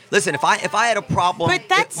 Listen, if I had a problem, But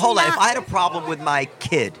that's hold on. not- If I had a problem with my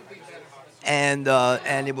kid, and I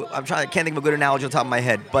can't think of a good analogy on top of my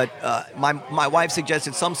head, but my wife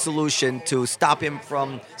suggested some solution to stop him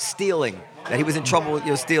from stealing. That he was in trouble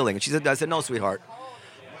with stealing, and I said, no, sweetheart,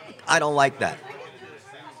 I don't like that.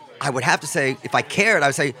 I would have to say, if I cared, I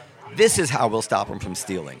would say, this is how we'll stop him from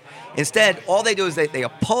stealing. Instead, all they do is they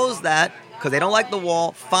oppose that because they don't like the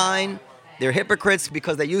wall. Fine. They're hypocrites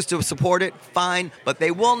because they used to support it. Fine. But they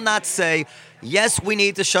will not say, yes, we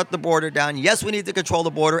need to shut the border down. Yes, we need to control the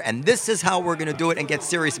border. And this is how we're going to do it and get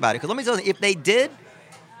serious about it. Because let me tell you, if they did,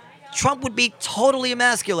 Trump would be totally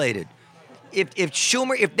emasculated.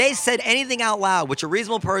 If they said anything out loud, which a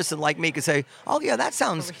reasonable person like me could say, oh yeah, that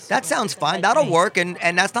sounds fine, that'll work, and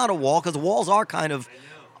that's not a wall, because walls are kind of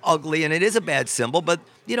ugly and it is a bad symbol, but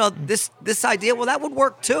this idea, well, that would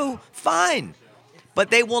work too, fine. But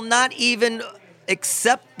they will not even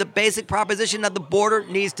accept the basic proposition that the border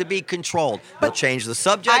needs to be controlled. They'll change the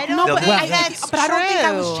subject. I don't No, They'll- but, that's but I don't think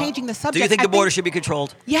I was true. changing the subject. do you think I the border should be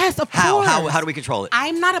controlled? Yes, of How? course. How do we control it?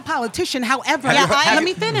 I'm not a politician. However, Have you heard- have let you-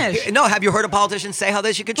 me finish. No, have you heard a politician say how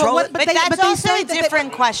they should control what- it? But they- that's but they also say a that they-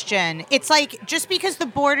 different question. It's like just because the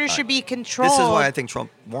border should be controlled. This is why I think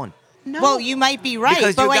Trump won. No. Well, you might be right,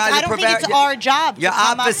 Because but you like guys I are don't think it's prepar- our job. You're to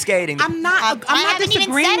come up- obfuscating. I'm not. I I'm not haven't even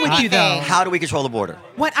disagreeing said with you, though. anything. How do we control the border?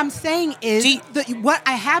 What I'm saying is, what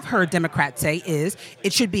I have heard Democrats say is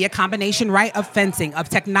it should be a combination, right, of fencing, of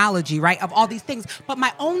technology, right, of all these things. But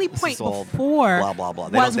my only point is all before blah, blah, blah.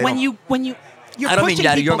 They was don't- when they you're I don't mean pushing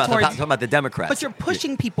that out of your people mouth. I'm towards. talking about the Democrats. But you're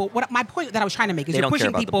pushing people. What my point that I was trying to make is They you're don't care pushing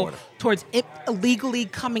about the people border. towards illegally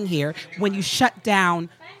coming here when you shut down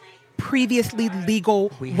previously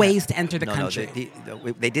legal ways to enter the country.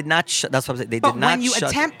 They did not. That's what I'm saying. They But did not. when you shut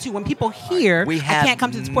attempt to, when people hear, we I have can't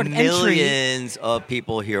come to the port of entry. millions of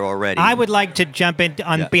people here already. I would like to jump in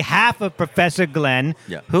on Yeah. behalf of Professor Glenn,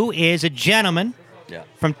 Yeah. who is a gentleman Yeah.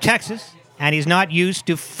 from Texas, and he's not used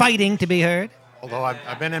to fighting to be heard. Although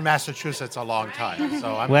I've been in Massachusetts a long time,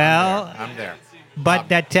 so I'm Well- I'm there. But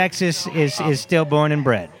that Texas is still born and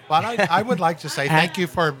bred. But I would like to say thank you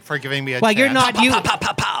for giving me a Well, chance. you're not you.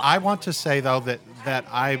 I want to say though that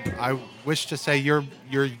I wish to say you're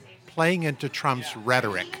playing into Trump's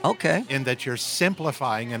rhetoric. Okay. In that you're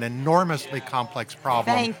simplifying an enormously complex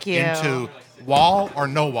problem Thank you. into wall or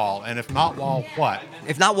no wall, and if not wall, what?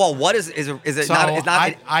 If not, well, what is it? So Not? It's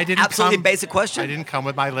not I an didn't absolutely come, basic question. I didn't come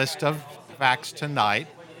with my list of facts tonight,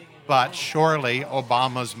 but surely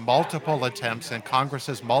Obama's multiple attempts and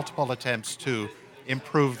Congress's multiple attempts to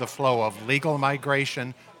improve the flow of legal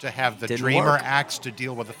migration, to have the Didn't Dreamer work. Acts to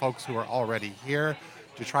deal with the folks who are already here,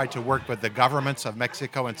 to try to work with the governments of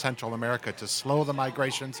Mexico and Central America to slow the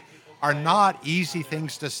migrations, are not easy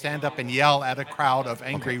things to stand up and yell at a crowd of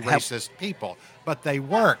angry, racist people. But they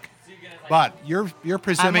work. But you're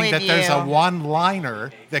presuming with that there's a you.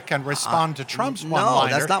 one-liner that can respond to Trump's No,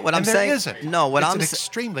 one-liner. that's not what I'm and saying. There isn't. No, what it's I'm an sa-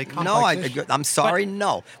 extremely No, complex issue. I'm sorry.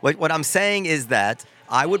 No, what I'm saying is that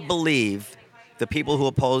I would believe the people who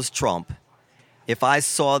oppose Trump if I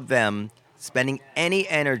saw them spending any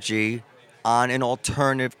energy on an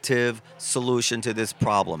alternative solution to this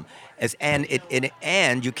problem. And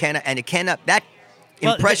you cannot, and it cannot, that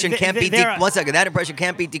impression can't be one second. That impression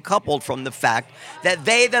can't be decoupled from the fact that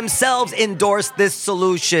they themselves endorsed this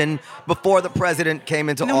solution before the president came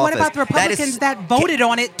into office. What about the Republicans that voted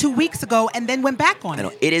on it 2 weeks ago and then went back on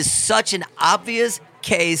it? It is such an obvious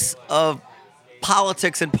case of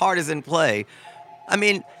politics and partisan play. I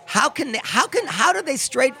mean, how do they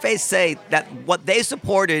straight face say that what they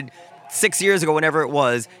supported 6 years ago, whenever it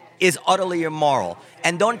was, is utterly immoral,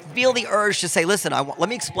 and don't feel the urge to say, listen, let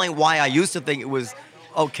me explain why I used to think it was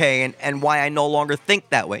okay and why I no longer think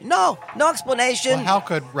that way. No explanation. Well, how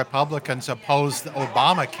could Republicans oppose the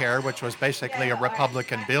Obamacare, which was basically a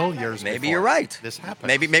Republican bill years before? Maybe you're right. This happened.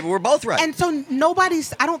 Maybe we're both right. And so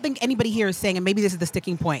I don't think anybody here is saying, and maybe this is the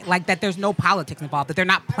sticking point, like that there's no politics involved, that they're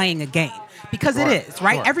not playing a game. Because it is,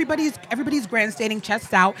 right? Sure. Everybody's grandstanding,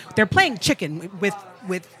 chests out. They're playing chicken with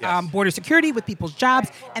Yes. border security, with people's jobs,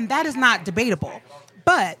 and that is not debatable.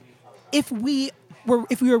 But if we were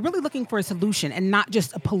really looking for a solution and not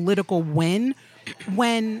just a political win,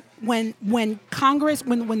 when Congress,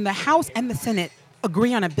 when the House and the Senate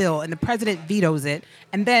agree on a bill and the president vetoes it,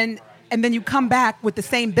 and then you come back with the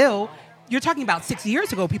same bill, you're talking about 6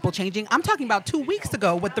 years ago people changing. I'm talking about 2 weeks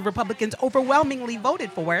ago what the Republicans overwhelmingly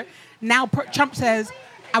voted for. Now Trump says,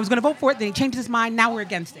 I was going to vote for it, then he changed his mind, now we're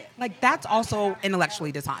against it. Like, that's also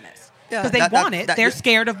intellectually dishonest. Because they want it. They're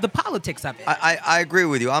scared of the politics of it. I agree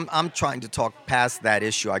with you. I'm trying to talk past that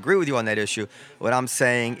issue. I agree with you on that issue. What I'm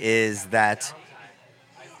saying is that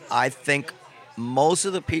I think most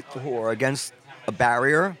of the people who are against a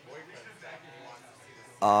barrier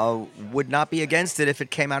would not be against it if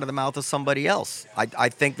it came out of the mouth of somebody else. I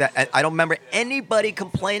think that I don't remember anybody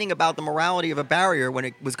complaining about the morality of a barrier when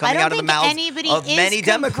it was coming out of the mouth of many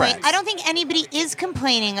Democrats. I don't think anybody is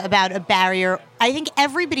complaining about a barrier. I think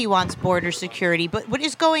everybody wants border security, but what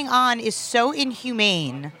is going on is so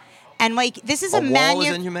inhumane. And like this is a wall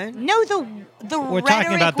is inhumane? No, the We're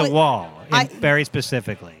talking about the wall, very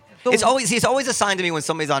specifically. He's always assigned to me when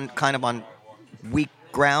somebody's on weak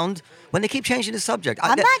ground. When they keep changing the subject.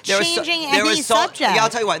 I'm not changing any subject. Yeah, I'll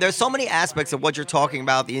tell you what. There's so many aspects of what you're talking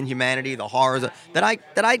about, the inhumanity, the horrors, that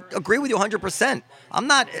I agree with you 100%. I'm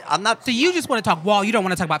not. So you just want to talk wall. You don't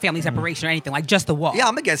want to talk about family separation or anything, like just the wall. Yeah,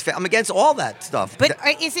 I'm against all that stuff. But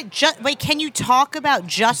is it just like? Can you talk about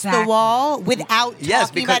just the wall without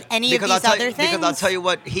talking about any of these other things? Because I'll tell you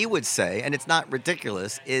what he would say, and it's not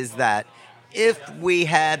ridiculous, is that if we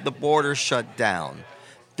had the border shut down,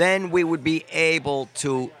 then we would be able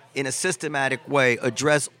to, in a systematic way,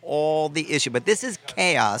 address all the issue. But this is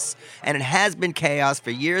chaos, and it has been chaos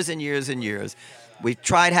for years and years and years. We've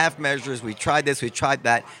tried half measures, we've tried this, we've tried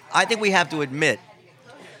that. I think we have to admit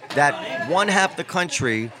that one half the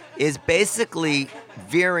country is basically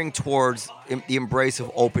veering towards the embrace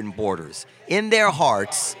of open borders. In their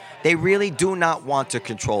hearts, they really do not want to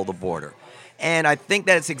control the border. And I think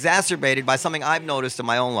that it's exacerbated by something I've noticed in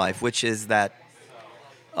my own life, which is that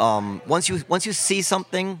once you see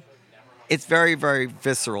something, it's very, very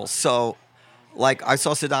visceral. So, like I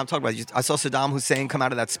saw Saddam talk about it. I saw Saddam Hussein come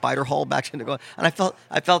out of that spider hole back in the and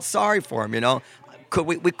I felt sorry for him. You know,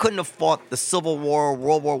 we couldn't have fought the Civil War,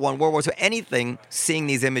 World War I, World War II, anything. Seeing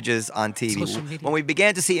these images on TV, when we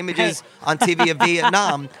began to see images on TV of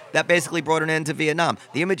Vietnam, that basically brought an end to Vietnam.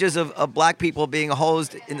 The images of black people being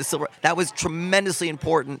hosed in the civil, that was tremendously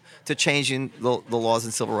important to changing the laws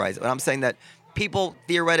in civil rights. But I'm saying that people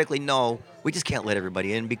theoretically know we just can't let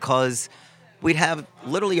everybody in because we'd have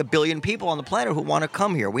literally 1 billion people on the planet who want to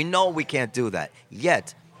come here. We know we can't do that.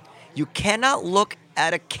 Yet, you cannot look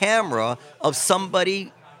at a camera of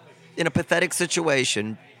somebody in a pathetic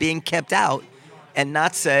situation being kept out and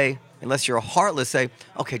not say, unless you're heartless, say,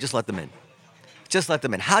 okay, just let them in. Just let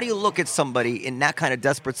them in. How do you look at somebody in that kind of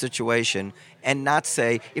desperate situation and not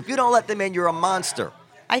say, if you don't let them in, you're a monster?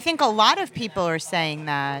 I think a lot of people are saying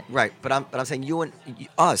that. Right, but I'm saying you and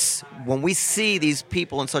us, when we see these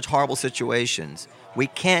people in such horrible situations, we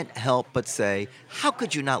can't help but say, how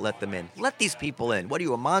could you not let them in? Let these people in. What are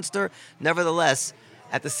you, a monster? Nevertheless,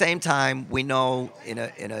 at the same time, we know in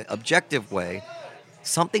an objective way,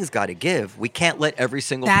 something's got to give. We can't let every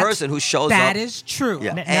single person who shows up. That is true.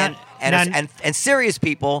 Yeah. And serious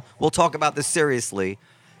people will talk about this seriously.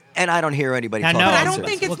 And I don't hear anybody talk about it. But I don't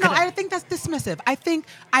think it's I think that's dismissive. I think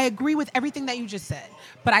I agree with everything that you just said.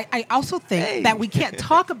 But I also think that we can't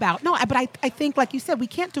talk about but I think, like you said, we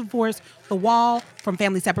can't divorce the wall from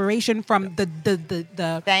family separation, from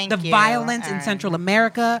the violence in Central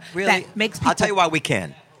America really, that makes people. I'll tell you why we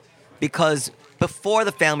can. Because before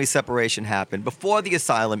the family separation happened, before the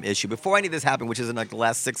asylum issue, before any of this happened, which is in like the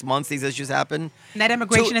last 6 months these issues happened. Net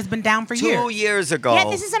immigration has been down for years. 2 years ago. Yeah,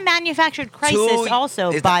 this is a manufactured crisis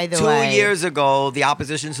also, by the 2 way. years ago, the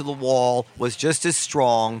opposition to the wall was just as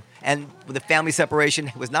strong, and the family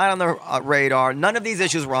separation was not on the radar. None of these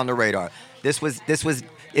issues were on the radar.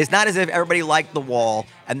 It's not as if everybody liked the wall,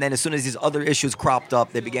 and then as soon as these other issues cropped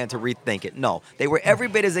up, they began to rethink it. No, they were every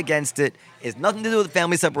bit as against it. It's nothing to do with the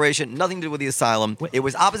family separation, nothing to do with the asylum. It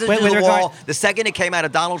was opposition to the wall the second it came out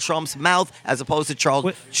of Donald Trump's mouth as opposed to Charles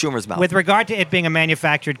Schumer's mouth. With regard to it being a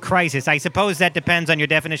manufactured crisis, I suppose that depends on your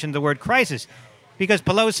definition of the word crisis. Because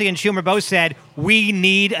Pelosi and Schumer both said, we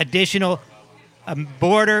need additional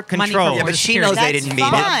border control. Yeah, but she knows they didn't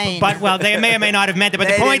mean it. But well, they may or may not have meant it. But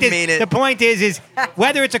the point is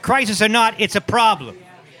whether it's a crisis or not, it's a problem.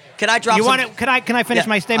 Can I drop? Can I finish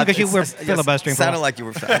my statement because you were filibustering? Sounded like you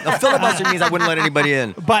were. No, filibustering means I wouldn't let anybody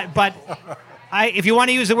in. But if you want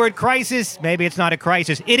to use the word crisis, maybe it's not a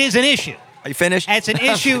crisis. It is an issue. Are you finished? It's an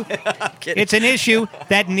issue. It's an issue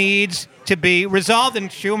that needs to be resolved, and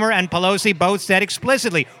Schumer and Pelosi both said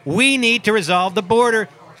explicitly, we need to resolve the border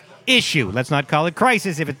issue. Let's not call it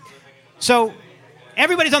crisis. So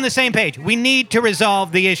everybody's on the same page. We need to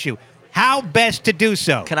resolve the issue. How best to do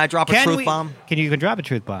so? Can I drop a truth bomb? You can drop a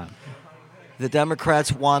truth bomb. The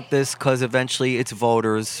Democrats want this because eventually it's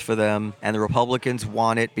voters for them, and the Republicans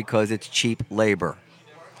want it because it's cheap labor.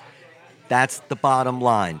 That's the bottom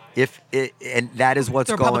line. And that is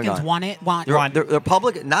what's going on. The Republicans want it. The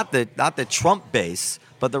Republican, not the Trump base,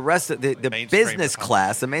 but the rest of the business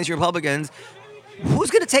class, the mainstream Republicans.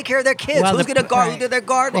 Who's going to take care of their kids? Who's going to guard? Who did their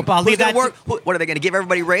gardening? Who's going to work? What are they going to give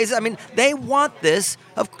everybody raises? I mean, they want this.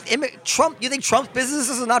 Trump. You think Trump's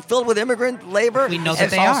businesses are not filled with immigrant labor? We know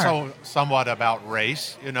that they are. It's also somewhat about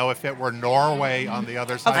race. You know, if it were Norway on the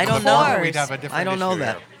other side of the border, we'd have a different issue. I don't know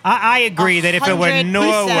that. I agree that if it were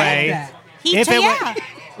Norway,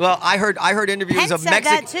 well, I heard interviews Pence of said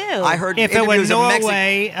Mexico. That too. I heard if it were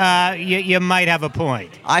Norway, you might have a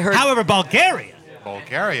point. However, Bulgaria,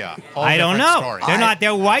 I don't know. Story.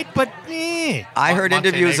 They're white, but I heard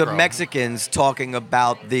interviews of Mexicans talking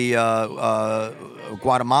about the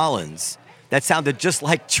Guatemalans that sounded just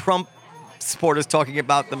like Trump supporters talking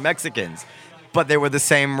about the Mexicans, but they were the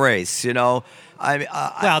same race. You know,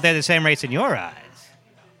 well, they're the same race in your eyes.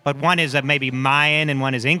 But one is maybe Mayan and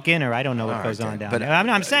one is Incan, or I don't know what goes on down there.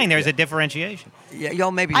 I'm saying there's a differentiation. Yeah,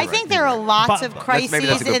 maybe. I think there are lots of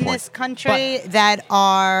crises in this country that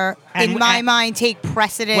are, in my mind, take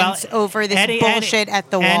precedence over this bullshit at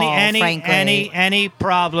the wall. Frankly, any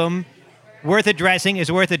problem worth addressing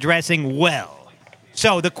is worth addressing well.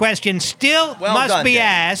 So the question still must be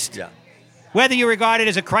asked, whether you regard it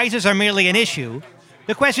as a crisis or merely an issue.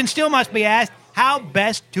 The question still must be asked: how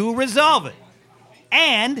best to resolve it?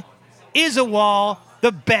 And is a wall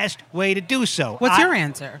the best way to do so? What's your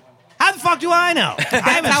answer? How the fuck do I know? I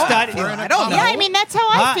haven't studied. I don't know. Yeah, I mean that's how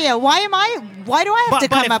I feel. Why do I have to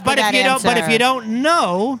come up with that answer? But if you don't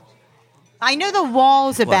know, I know the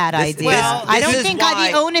wall's a bad idea. I don't think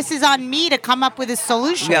the onus is on me to come up with a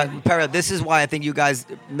solution. Yeah, Para, this is why I think you guys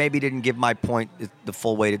maybe didn't give my point the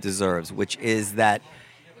full weight it deserves, which is that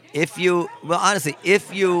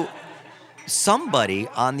somebody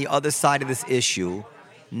on the other side of this issue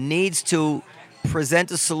needs to present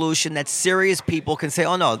a solution that serious people can say,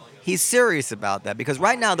 oh, no, he's serious about that. Because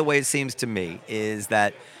right now, the way it seems to me is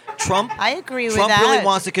that Trump really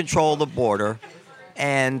wants to control the border,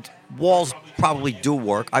 and walls probably do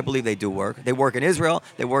work. I believe they do work. They work in Israel.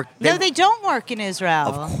 They don't work in Israel.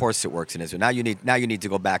 Of course it works in Israel. Now you need to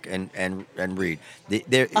go back and read.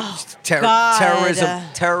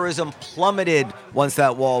 Terrorism plummeted once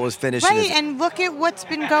that wall was finished. Right, and look at what's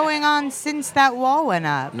been going on since that wall went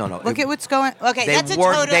up. No. Look at what's going. Okay, that's a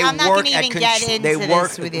total. I'm not going to even get into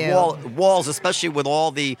this with you. Walls, especially with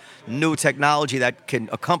all the new technology that can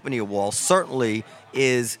accompany a wall, certainly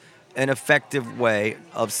is an effective way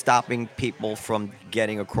of stopping people from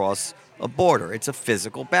getting across a border. It's a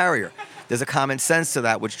physical barrier. There's a common sense to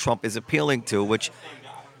that which Trump is appealing to, which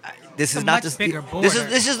this is not just bigger border.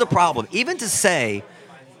 This is the problem. Even to say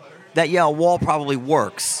that a wall probably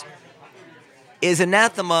works is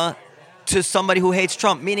anathema to somebody who hates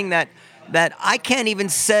Trump, meaning that I can't even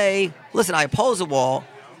say, listen, I oppose a wall,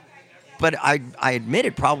 but I admit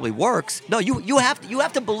it probably works. No, you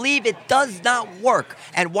have to believe it does not work.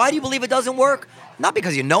 And why do you believe it doesn't work? Not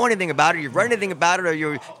because you know anything about it, you've read anything about it, or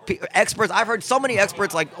you're experts. I've heard so many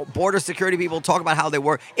experts, like border security people, talk about how they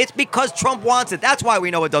work. It's because Trump wants it. That's why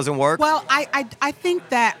we know it doesn't work. Well, I think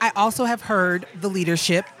that I also have heard the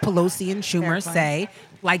leadership, Pelosi and Schumer, say,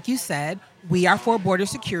 like you said, we are for border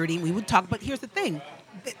security. We would talk, but here's the thing.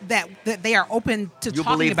 that they are open to You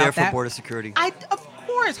talking believe about therefore that. border security? Of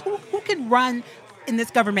course. Who can run in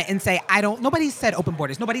this government and say, I don't? Nobody said open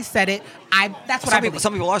borders. Nobody said it. That's what I believe.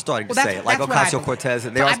 Some people are starting to Well, say it, like that's what I Ocasio-Cortez,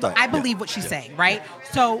 and they So are starting. I believe what she's saying, right?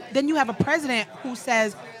 So then you have a president who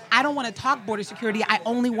says, I don't want to talk border security. I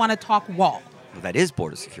only want to talk wall. Well, that is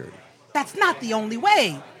border security. That's not the only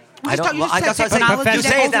way. I don't. Well, that's what I'm saying. technology You that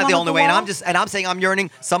say goes it's not the along only with way, the and I'm saying I'm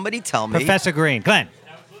yearning. Somebody tell me. Professor Green. Glenn,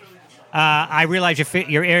 I realize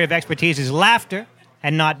your area of expertise is laughter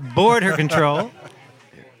and not border control.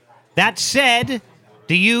 That said,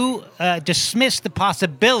 do you dismiss the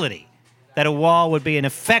possibility that a wall would be an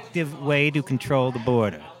effective way to control the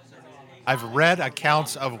border? I've read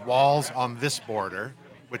accounts of walls on this border,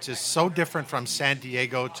 which is so different from San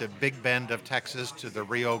Diego to Big Bend of Texas to the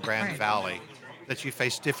Rio Grande Valley, that you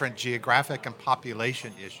face different geographic and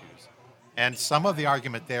population issues. And some of the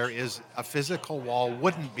argument there is a physical wall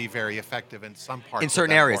wouldn't be very effective in some parts. In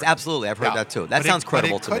certain of that areas, border. absolutely. I've heard that too. That sounds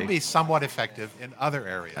credible to me. But it could be somewhat effective in other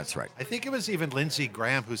areas. That's right. I think it was even Lindsey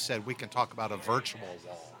Graham who said we can talk about a virtual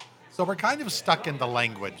wall. So we're kind of stuck in the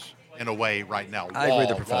language in a way right now. I agree with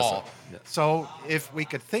the Wall, professor. wall. Yeah. So if we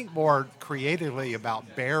could think more creatively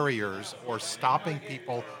about barriers or stopping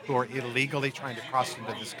people who are illegally trying to cross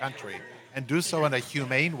into this country and do so in a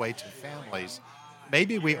humane way to families,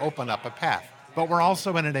 maybe we open up a path. But we're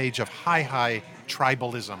also in an age of high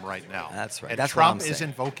tribalism right now. That's right. And That's what Trump I'm is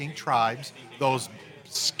saying. invoking tribes, those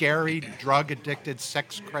scary, drug-addicted,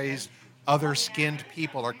 sex-crazed, other-skinned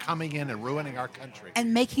people are coming in and ruining our country.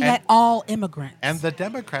 And making that all immigrants. And the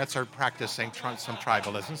Democrats are practicing some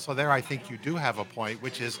tribalism. So there I think you do have a point,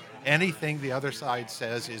 which is anything the other side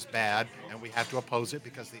says is bad, and we have to oppose it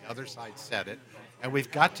because the other side said it. And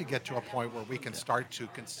we've got to get to a point where we can start to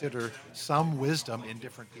consider some wisdom in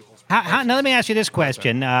different people's Now, let me ask you this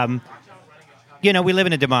question. We live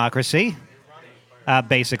in a democracy,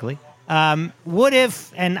 basically. What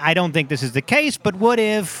if, and I don't think this is the case, but what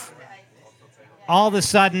if all of a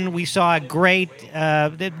sudden we saw a great,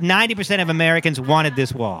 90% of Americans wanted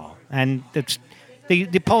this wall. And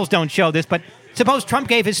the polls don't show this, but suppose Trump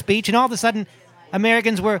gave his speech and all of a sudden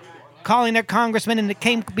Americans were calling their congressman and it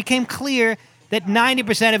became clear that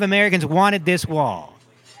 90% of Americans wanted this wall.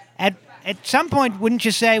 At some point, wouldn't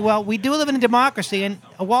you say, well, we do live in a democracy and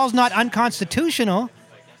a wall's not unconstitutional,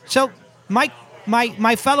 so my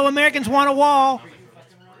fellow Americans want a wall.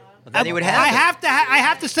 But then he would have it. I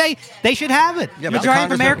have to say they should have it. Yeah, The but majority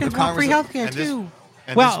of Americans want free health care, And this- too.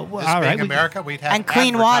 And Well, this all right, being America, we'd have And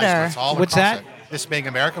clean water. advertisements all What's across that? it. This being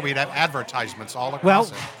America, we'd have advertisements all across Well,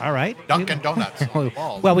 it. all right. Dunkin' Donuts on the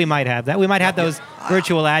walls. Well, we might have that. We might have those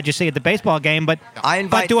virtual ads you see at the baseball game, but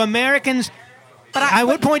do Americans? But at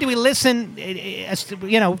what point do we listen,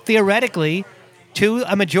 theoretically, to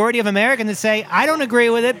a majority of Americans that say, I don't agree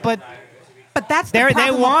with it, but that's the they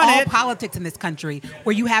problem want of all it. politics in this country,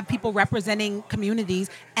 where you have people representing communities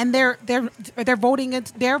and they're voting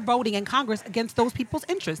in Congress against those people's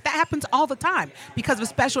interests. That happens all the time because of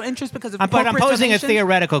special interests, because of but I'm corporate posing donations. a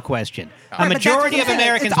theoretical question. Right, A but majority that's of what I'm saying.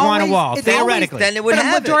 Americans It's want a always- wall, it's always- theoretically. Then it would but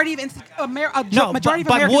have a majority of No, majority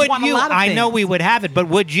but of Americans would want you? a lot of I know things. we would have it, but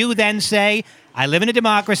would you then say, I live in a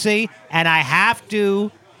democracy and I have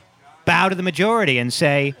to bow to the majority and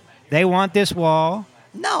say they want this wall?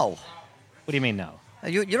 No. What do you mean no?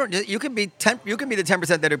 You don't. You can be 10. You can be the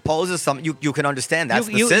 10% that opposes something. You can understand that's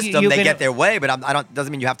You- the system. you They can- get their way, but I don't.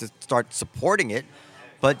 Doesn't mean you have to start supporting it.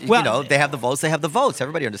 But Well- they have the votes. They have the votes.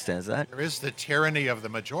 Everybody understands that. There is the tyranny of the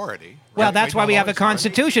majority. Well, right? that's why don't we have a always argue.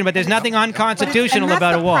 constitution, but there's nothing unconstitutional But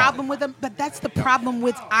about a wall. But that's the problem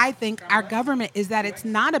with, I think, our government is that it's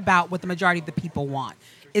not about what the majority of the people want.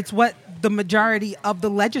 It's what the majority of the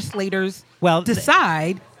legislators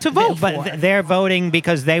decide to vote for. But they're voting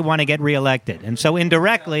because they want to get reelected. And so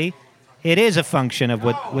indirectly, it is a function of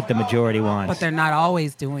what the majority wants. But they're not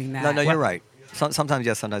always doing that. No, you're right. Sometimes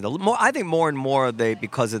yes, sometimes no. I think more and more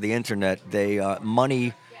because of the internet,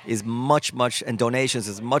 money is much, and donations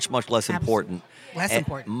is much less important. Less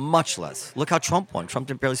important. Much less. Look how Trump won. Trump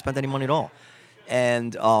didn't barely spend any money at all.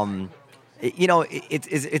 And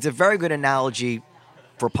it's a very good analogy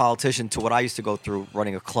for a politician to what I used to go through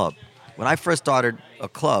running a club. When I first started a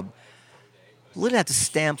club, literally had to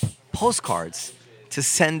stamp postcards to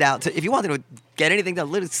send out to, if you wanted to get anything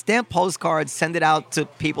done, literally stamp postcards, send it out to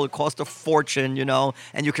people. It cost a fortune,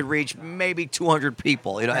 and you could reach maybe 200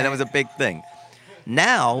 people, and it was a big thing.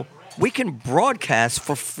 Now we can broadcast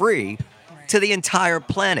for free to the entire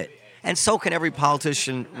planet. And so can every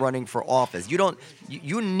politician running for office.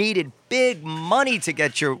 You needed big money to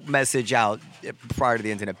get your message out prior to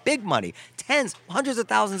the internet. Big money. Tens, hundreds of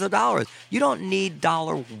thousands of dollars. You don't need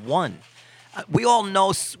 $1. we all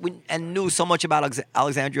know and knew so much about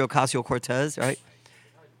Alexandria Ocasio-Cortez, right?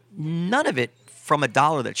 None of it from a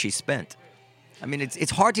dollar that she spent. I mean,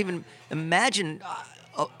 it's hard to even imagine.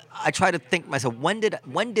 I try to think myself, when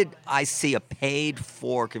did I see a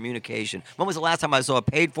paid-for communication? When was the last time I saw a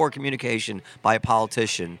paid-for communication by a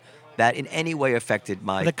politician that in any way affected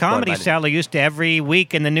my... The Comedy Cellar used to, every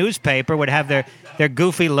week in the newspaper, would have their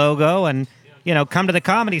goofy logo and, come to the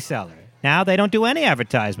Comedy Cellar. Now they don't do any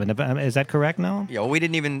advertisement. Is that correct, Noam? Yeah, well, we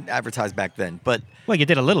didn't even advertise back then, but... Well, you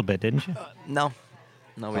did a little bit, didn't you? No.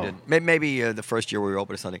 No, we didn't. Maybe the first year we were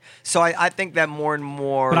open or something. So I think that more and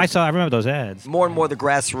more... But I remember those ads. More and more the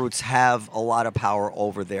grassroots have a lot of power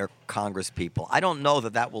over their Congress people. I don't know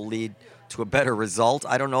that will lead to a better result.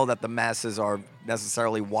 I don't know that the masses are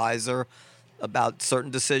necessarily wiser about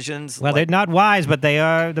certain decisions. Well, they're not wise, but they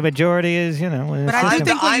are. The majority is, But I do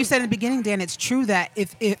think what you said in the beginning, Dan, it's true that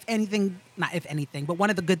if anything, not if anything, but one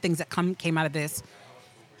of the good things that came out of this,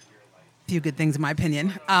 few good things in my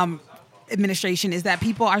opinion, administration is that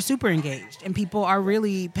people are super engaged and people are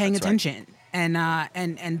really paying attention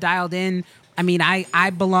and dialed in. I mean, I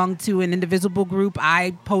belong to an indivisible group.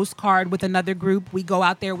 I postcard with another group. We go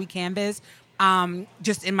out there, we canvas.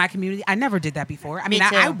 Just in my community, I never did that before. I mean,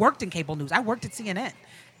 I worked in cable news. I worked at CNN,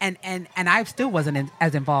 and I still wasn't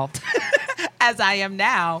as involved as I am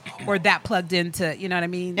now, or that plugged into. You know what I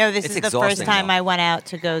mean? No, this is the first time I went out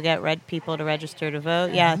to go get people to register to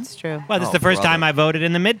vote. Yeah, it's true. Well, this is the first time I voted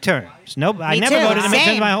in the midterms. Nope, I never voted in the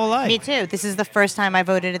midterms my whole life. Me too. This is the first time I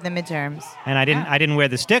voted in the midterms. And I didn't wear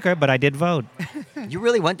the sticker, but I did vote. You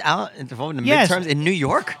really went out and voted in the Yes. midterms in New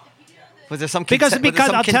York? Was there some Because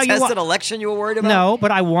I'll tell you what, election you were worried about? No,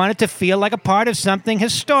 but I wanted to feel like a part of something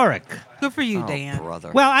historic. Good for you, Dan.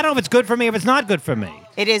 Brother. Well, I don't know if it's good for me, if it's not good for me.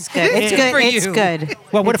 It is good. It's good. It's good.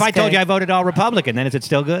 Well, what if It's I told good. you I voted all Republican? Then is it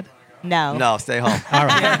still good? No. No, stay home. All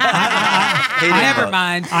right. Never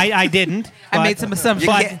mind. I didn't. I made some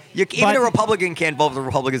assumptions. Even a Republican can't vote for the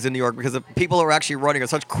Republicans in New York because the people who are actually running are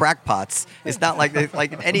such crackpots. It's not like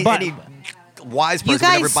any wise person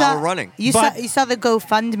would ever bother running. You saw the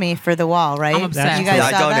GoFundMe for the wall, right? I'm obsessed. You guys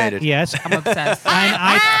I saw donated. Yes. I'm obsessed.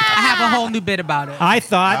 I have a whole new bit about it. I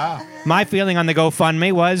thought my feeling on the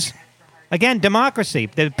GoFundMe was, again, democracy.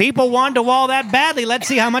 The people wanted a wall that badly. Let's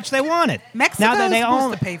see how much they want it. Mexico now that they supposed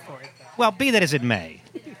own, to pay for it. Well, be that as it may,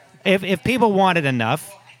 if people wanted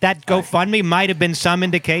enough, that GoFundMe might have been some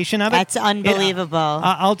indication of it. That's unbelievable.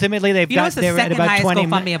 Ultimately, they're It's the at second about highest 20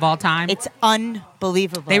 GoFundMe of all time. It's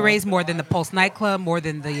unbelievable. They raised more than the Pulse nightclub, more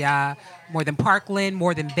than Parkland,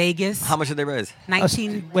 more than Vegas. How much did they raise?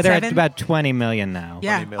 19. Well, they're at about 20 million now.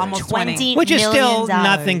 Yeah, 20 million. almost 20. Which is still million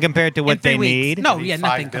nothing compared to In what 3 they weeks. need. No, They need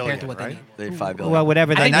nothing 5 compared to billion, what they right? need. They had $5 billion. Well,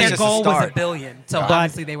 whatever I they think that's their just a goal was start. $1 billion, so But-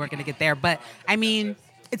 obviously they weren't going to get there. But I mean,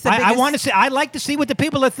 it's the I biggest. want to see. I like to see what the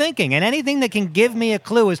people are thinking, and anything that can give me a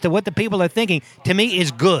clue as to what the people are thinking, to me, is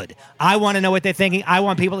good. I want to know what they're thinking. I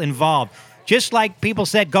want people involved. Just like people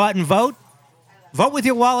said, go out and vote. Vote with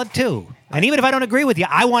your wallet too. And even if I don't agree with you,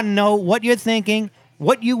 I want to know what you're thinking,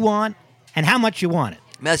 what you want, and how much you want it.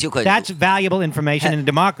 Let me ask you a question. That's valuable information in a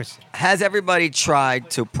democracy. Has everybody tried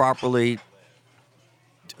to properly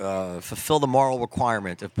fulfill the moral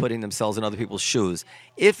requirement of putting themselves in other people's shoes?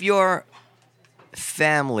 If your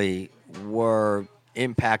family were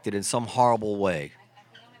impacted in some horrible way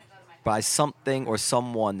by something or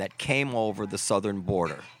someone that came over the southern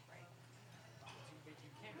border,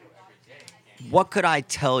 what could I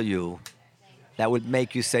tell you that would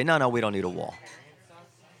make you say, no, we don't need a wall?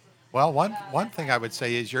 Well, one thing I would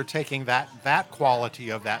say is you're taking that quality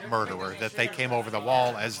of that murderer that they came over the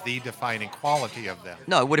wall as the defining quality of them.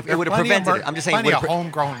 No, it would have There are plenty prevented of it. I'm just saying it plenty would of have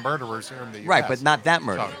homegrown murderers here in the U.S. right, but not that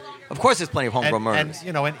murder. So- Of course, there's plenty of homegrown murders.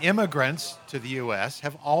 And immigrants to the U.S.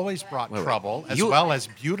 have always brought Wait. trouble as You- well as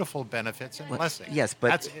beautiful benefits and blessings. Yes, but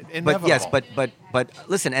that's inevitable. but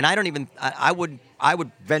listen, and I don't even. I would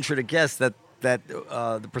venture to guess that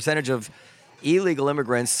the percentage of illegal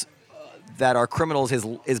immigrants that are criminals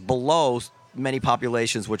is below many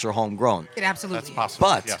populations which are homegrown. It absolutely That's is. possible.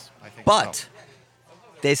 But yes, I think but so.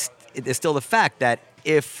 there's still the fact that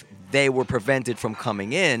if they were prevented from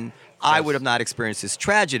coming in, I Yes. would have not experienced this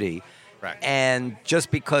tragedy. Right. And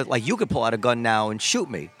just because, like, you could pull out a gun now and shoot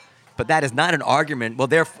me, but that is not an argument. Well,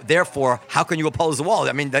 therefore, how can you oppose the wall?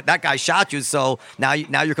 I mean, that guy shot you, so now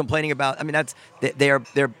you're complaining about. I mean, that's they're.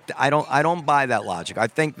 I don't buy that logic. I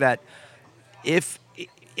think that if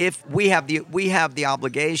we have the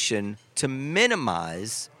obligation to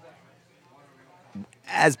minimize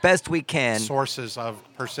as best we can Sources of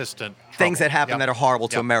persistent things trouble. that happen Yep. that are horrible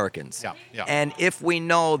to Yep. Americans. Yeah, yeah. And if we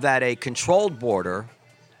know that a controlled border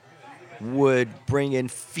would bring in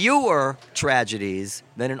fewer tragedies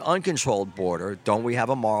than an uncontrolled border. Don't we have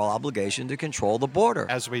a moral obligation to control the border?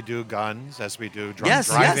 As we do guns, as we do drunk Yes,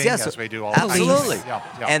 driving, yes. as we do all Absolutely. kinds of things.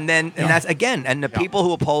 Yeah. And then, and that's again, and the people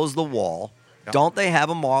who oppose the wall, don't they have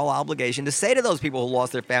a moral obligation to say to those people who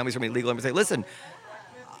lost their families from illegal immigrants, say, listen,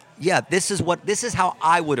 yeah, this is how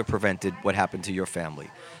I would have prevented what happened to your family.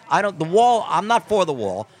 The wall, I'm not for the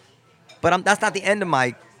wall, but that's not the end of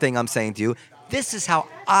my thing I'm saying to you. This is how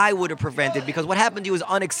I would have prevented, because what happened to you is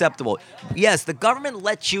unacceptable. Yes, the government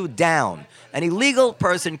let you down. An illegal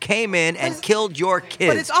person came in and killed your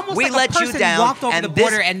kids. But it's almost we like let a person you down, walked over and the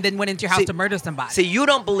border and then went into your house to murder somebody. See, you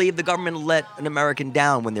don't believe the government let an American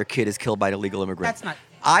down when their kid is killed by an illegal immigrant. That's not.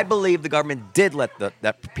 I believe the government did let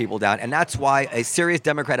that people down, and that's why a serious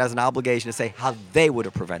Democrat has an obligation to say how they would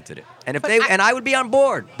have prevented it. And I would be on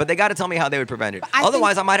board, but they got to tell me how they would prevent it.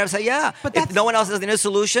 Otherwise, I might have to say, yeah. But if no one else has a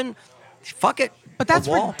solution, fuck it. But that's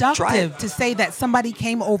Try reductive it. to say that somebody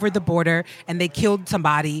came over the border and they killed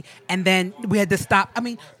somebody, and then we had to stop. I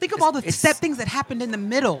mean, think of all the things that happened in the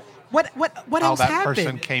middle. What How else that happened?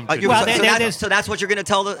 person came to So that's what you're going to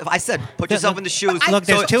tell them. If I said, put yourself in the shoes. Look,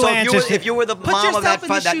 there's two answers. If you were the mom of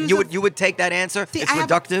that, you you would take that answer. See, it's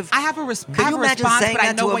reductive. I have a response, Can you imagine saying but I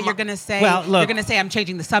that know to what you're going to say. Well, look. You're going to say I'm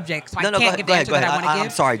changing the subject, so I No, can't give the answer that I want to give. I'm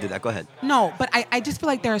sorry I did that. Go ahead. No, but I just feel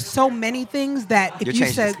like there are so many things that if You're you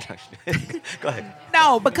changing said this discussion. Go ahead.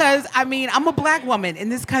 no, because I mean I'm a black woman in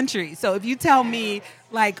this country, so if you tell me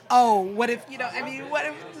like, oh, what if what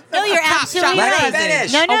if No, you're a cop absolutely shot my right.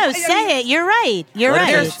 cousin? No, say it. You're right. You're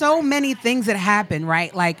right. There's so many things that happen,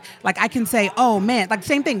 right? Like I can say, oh man, like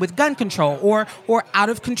same thing with gun control or out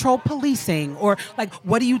of control policing, or like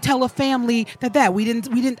what do you tell a family that we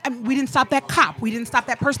didn't stop that cop, we didn't stop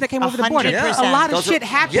that person that came over the border. 100%. A lot of Those shit are-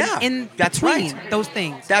 happens yeah, in that's between right. those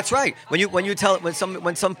things. That's right.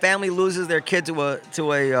 When some family loses their kid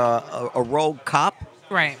to a rogue cop,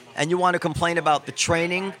 Right. and you want to complain about the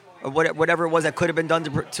training or whatever it was that could have been done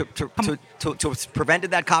to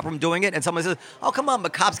prevented that cop from doing it, and someone says, "Oh, come on,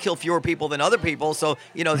 but cops kill fewer people than other people, so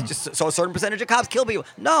just so a certain percentage of cops kill people."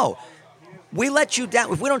 No, we let you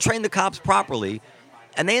down if we don't train the cops properly,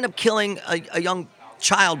 and they end up killing a young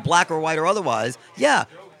child, black or white or otherwise. Yeah.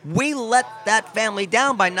 We let that family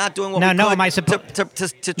down by not doing what we could to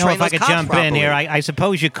train if I those could cops jump properly. in here, I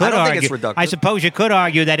suppose you could I don't argue. think it's reductive. I suppose you could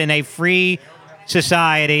argue that in a free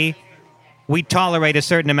society, we tolerate a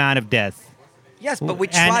certain amount of death. Yes, but we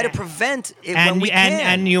try to prevent it and, when we can.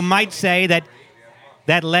 And you might say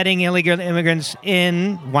that letting illegal immigrants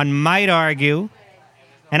in, one might argue,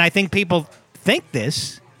 and I think people think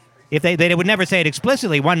this, if they would never say it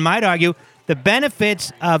explicitly, one might argue the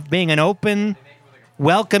benefits of being an open,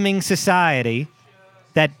 welcoming society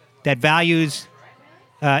that values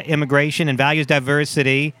immigration and values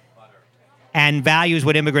diversity and values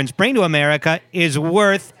what immigrants bring to America is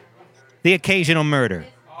worth the occasional murder.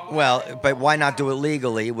 Well, but why not do it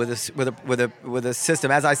legally with a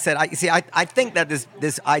system? As I said, I think that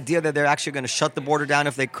this idea that they're actually going to shut the border down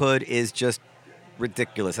if they could is just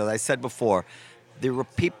ridiculous. As I said before,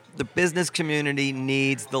 the business community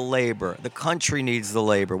needs the labor. The country needs the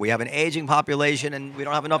labor. We have an aging population, and we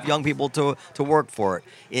don't have enough young people to work for it.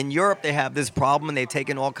 In Europe, they have this problem, and they've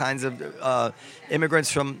taken all kinds of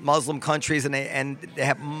immigrants from Muslim countries, and they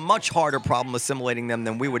have much harder problem assimilating them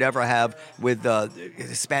than we would ever have with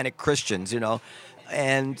Hispanic Christians,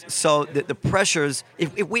 And so the pressures,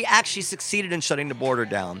 if we actually succeeded in shutting the border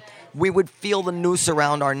down, we would feel the noose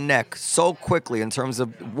around our neck so quickly in terms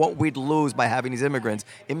of what we'd lose by having these immigrants.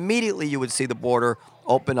 Immediately you would see the border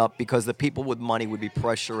open up because the people with money would be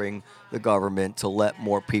pressuring the government to let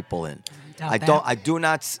more people in. The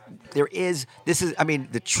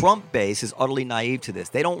Trump base is utterly naive to this.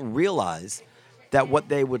 They don't realize that what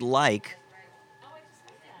they would like,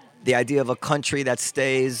 the idea of a country that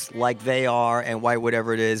stays like they are and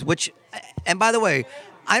whatever it is, and by the way,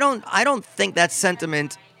 I don't think that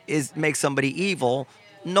sentiment makes somebody evil,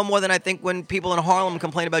 no more than I think when people in Harlem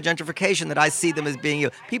complain about gentrification that I see them as being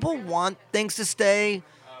evil. People want things to stay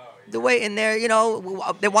the way in there,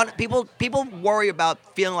 they want people worry about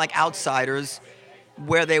feeling like outsiders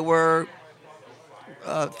where they were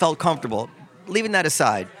felt comfortable. Leaving that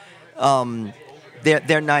aside,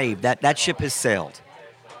 they're naive. That ship has sailed.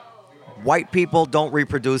 White people don't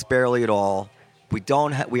reproduce barely at all.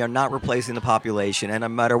 We are not replacing the population, and no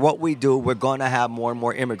matter what we do, we're going to have more and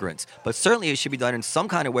more immigrants. But certainly it should be done in some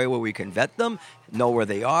kind of way where we can vet them, know where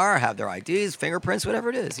they are, have their IDs, fingerprints, whatever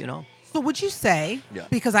it is, So would you say, Yeah.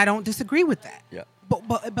 because I don't disagree with that, Yeah.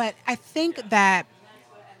 but I think that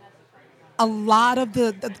a lot of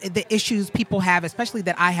the issues people have, especially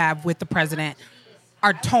that I have with the president,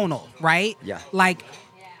 are tonal, right? Yeah. Like,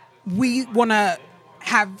 we want to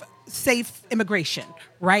have safe immigration,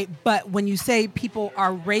 right? But when you say people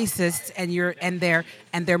are racists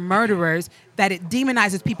and they're murderers, that it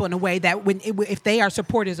demonizes people in a way that if they are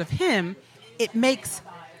supporters of him, it makes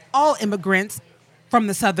all immigrants from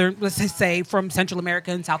the southern, let's just say from Central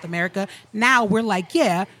America and South America. Now we're like,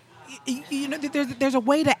 yeah, there's a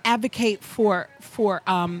way to advocate for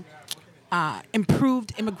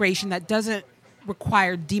improved immigration that doesn't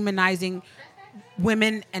require demonizing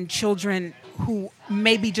women and children who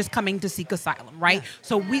may be just coming to seek asylum, right? Yeah.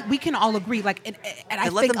 So we can all agree, like, and I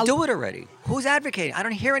let think them do it already. Who's advocating? I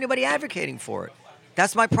don't hear anybody advocating for it.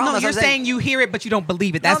 That's my problem. No, you're saying you hear it, but you don't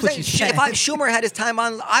believe it. That's what you said. If Schumer had his time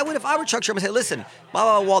on, if I were Chuck Schumer, say, listen,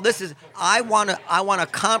 blah, blah, blah, this is, I want a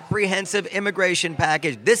comprehensive immigration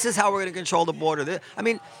package. This is how we're going to control the border. I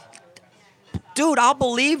mean, dude, I'll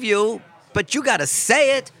believe you, but you got to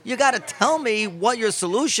say it. You got to tell me what your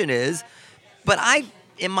solution is. But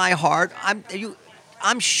in my heart,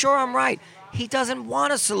 I'm sure I'm right. He doesn't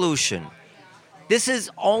want a solution. This is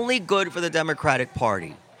only good for the Democratic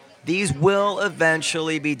Party. These will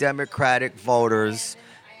eventually be Democratic voters.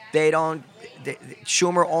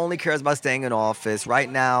 Schumer only cares about staying in office.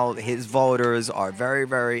 Right now, his voters are very,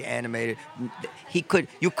 very animated.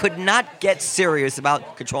 You could not get serious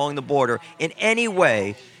about controlling the border in any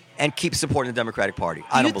way and keep supporting the Democratic Party.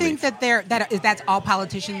 I don't believe. Do you think that's all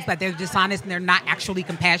politicians, that they're dishonest and they're not actually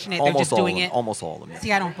compassionate? Almost they're just doing it. it. Almost all of them. Yeah.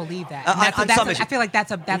 See, I don't believe that. I feel like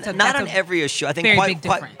that's not on every issue. I think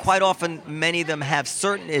quite often many of them have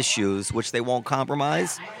certain issues which they won't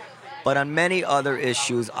compromise, but on many other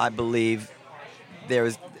issues, I believe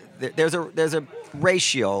there's a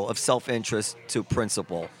ratio of self-interest to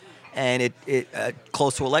principle, and it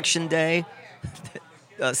close to election day.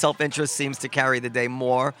 Self-interest seems to carry the day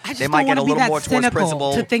more. They might get a little more towards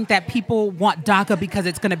principle. To think that people want DACA because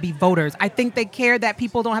it's going to be voters. I think they care that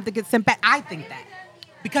people don't have to get sent back. I think that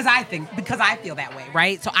because I feel that way,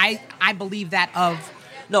 right? So I believe that of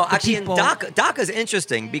no. Actually, in DACA is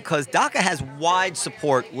interesting because DACA has wide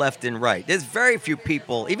support left and right. There's very few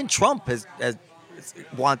people. Even Trump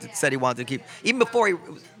said he wanted to keep, even before he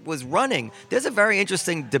was running. There's a very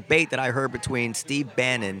interesting debate that I heard between Steve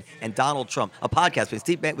Bannon and Donald Trump, a podcast with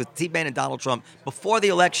Steve Bannon and Donald Trump before the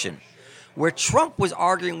election, where Trump was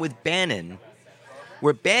arguing with Bannon,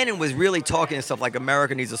 where Bannon was really talking and stuff like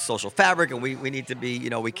America needs a social fabric and we need to be,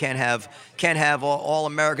 we can't have all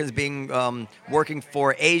Americans being working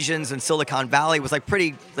for Asians in Silicon Valley. It was like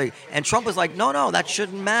pretty, and Trump was like, no, that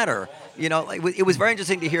shouldn't matter. It was very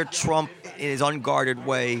interesting to hear Trump in his unguarded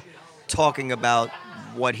way talking about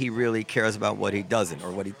what he really cares about, what he doesn't,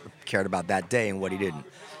 or what he cared about that day and what he didn't.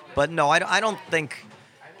 But no, I don't think.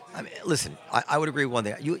 I mean, listen, I would agree with one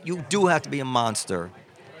thing. You do have to be a monster.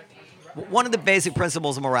 One of the basic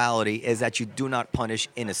principles of morality is that you do not punish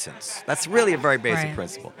innocence. That's really a very basic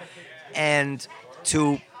principle. And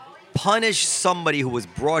to punish somebody who was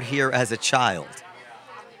brought here as a child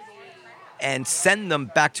and send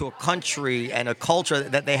them back to a country and a culture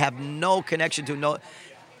that they have no connection to,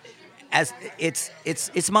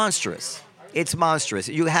 it's monstrous. It's monstrous.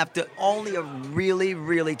 You have to, only a really,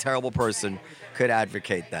 really terrible person could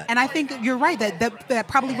advocate that. And I think you're right that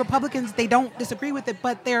probably Republicans, they don't disagree with it,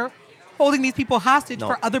 but they're holding these people hostage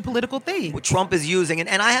for other political things. What Trump is using,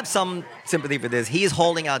 and I have some sympathy for this, he is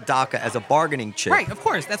holding out DACA as a bargaining chip. Right, of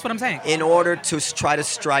course, that's what I'm saying. In order to try to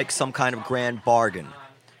strike some kind of grand bargain.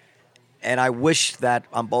 And I wish that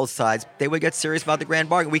on both sides, they would get serious about the grand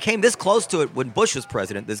bargain. We came this close to it when Bush was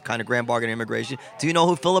president, this kind of grand bargain immigration. Do you know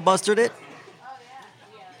who filibustered it?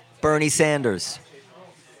 Bernie Sanders.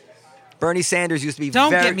 Bernie Sanders used to be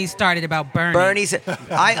Don't get me started about Bernie.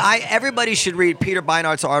 Everybody should read Peter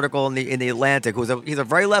Beinart's article in the Atlantic. He's a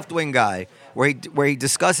very left-wing guy where he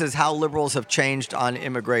discusses how liberals have changed on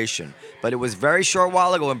immigration. But it was very short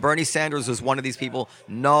while ago when Bernie Sanders was one of these people.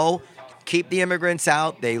 No, keep the immigrants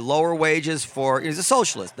out. They lower wages he's a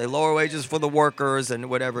socialist. They lower wages for the workers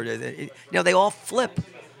and whatever it is. They all flip.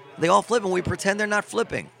 They all flip and we pretend they're not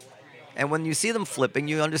flipping. And when you see them flipping,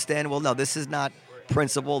 you understand, well, no, this is not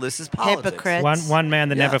principle, this is politics. Hypocrites. One man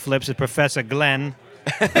that never flips is Professor Glenn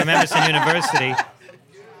from Emerson University.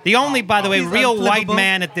 The only, by the way, real white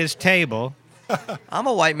man at this table. I'm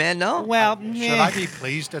a white man, no? Well, should I be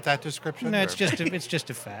pleased at that description? No, it's just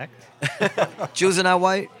a fact. Jews are not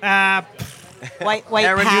white? White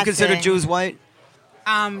Erin, do you passing. consider Jews white?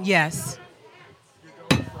 Yes.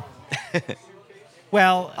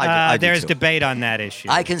 Well, I do there's too. debate on that issue.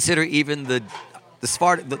 I consider even the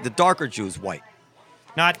darker Jews white.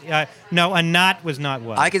 Not no, a knot was not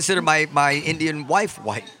white. I consider my Indian wife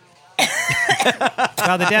white.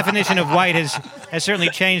 Well, the definition of white has certainly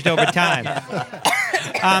changed over time.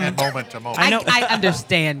 and moment to moment. I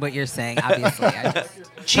understand what you're saying, obviously.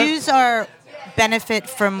 Jews are benefit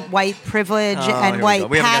from white privilege and white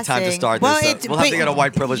we haven't got time to passing. start well, this. We'll have to get a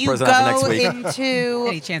white privilege person on for next week. Into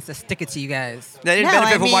Any chance to stick it to you guys? They didn't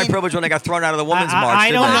benefit from white privilege when they got thrown out of the women's march.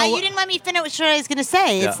 I don't know. You didn't let me finish what I was going to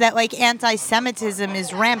say. It's that like anti-Semitism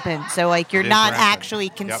is rampant. So like you're not rampant. actually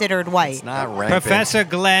considered white. It's not rampant. Professor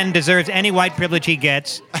Glenn deserves any white privilege he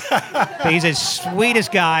gets. He's the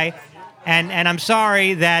sweetest guy, and I'm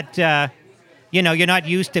sorry that you're not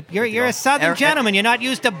used to. You're a Southern gentleman. You're not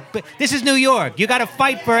used to. This is New York. You got to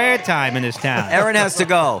fight for airtime in this town. Erin has to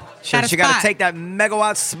go. She got to spot. take that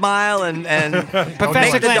megawatt smile and Professor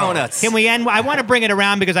make the Glenn, donuts. can we end? I want to bring it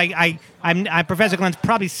around because I'm Professor Glenn's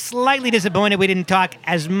probably slightly disappointed we didn't talk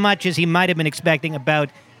as much as he might have been expecting about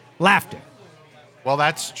laughter. Well,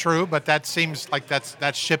 that's true, but that seems like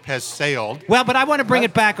that ship has sailed. Well, but I want to bring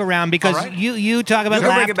it back around because All right. you talk about You can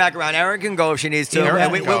laughter. bring it back around. Erin can go if she needs to. Erin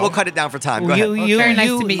And can go. we'll cut it down for time. Go ahead. Very nice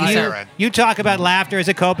to meet you, sir. You talk about laughter as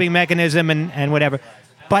a coping mechanism and whatever.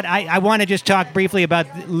 But I want to just talk briefly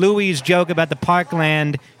about Louis' joke about the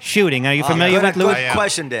Parkland shooting. Are you familiar with Louis? I am.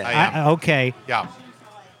 Question, Dan. I am. Okay. Yeah.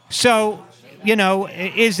 So,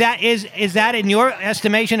 is that in your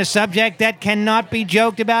estimation a subject that cannot be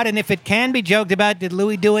joked about? And if it can be joked about, did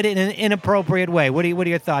Louis do it in an inappropriate way? What are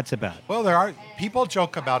your thoughts about it? Well, there are people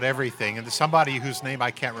joke about everything, and somebody whose name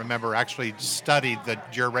I can't remember actually studied the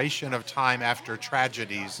duration of time after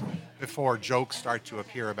tragedies before jokes start to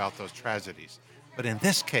appear about those tragedies. But in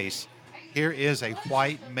this case, here is a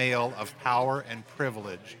white male of power and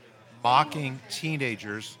privilege mocking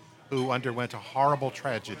teenagers who underwent a horrible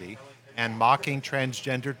tragedy and mocking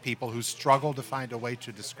transgendered people who struggle to find a way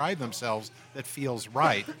to describe themselves that feels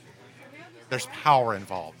right. There's power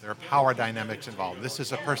involved. There are power dynamics involved. This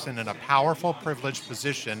is a person in a powerful, privileged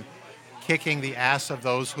position kicking the ass of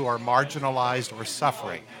those who are marginalized or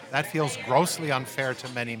suffering. That feels grossly unfair to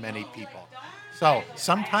many, many people. So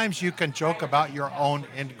sometimes you can joke about your own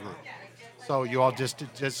in-group. So you all just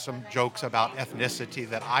did some jokes about ethnicity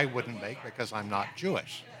that I wouldn't make because I'm not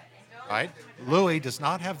Jewish. Right? Louis does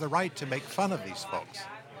not have the right to make fun of these folks.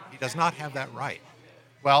 He does not have that right.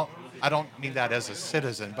 Well, I don't mean that as a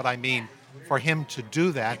citizen, but I mean for him to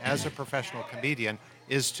do that as a professional comedian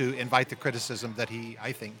is to invite the criticism that he,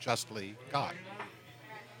 I think, justly got.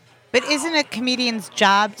 But isn't a comedian's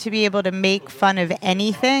job to be able to make fun of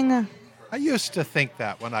anything? I used to think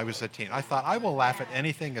that when I was a teen. I thought I will laugh at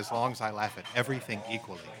anything as long as I laugh at everything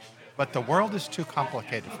equally. But the world is too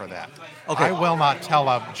complicated for that. Okay. I will not tell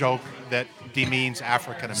a joke that demeans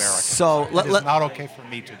African Americans. So it is not okay for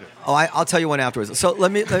me to do. Oh, I'll tell you one afterwards. So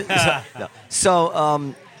let me.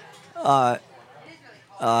 So let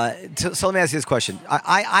me ask you this question.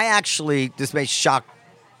 I actually, this may shock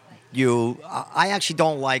you. I actually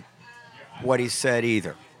don't like what he said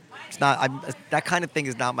either. It's not. That kind of thing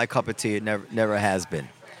is not my cup of tea. It never has been.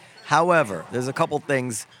 However, there's a couple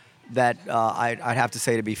things that I'd have to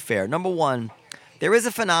say to be fair. Number one, there is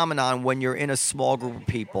a phenomenon when you're in a small group of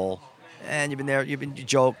people and you've been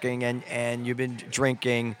joking and you've been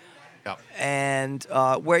drinking, and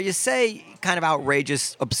where you say kind of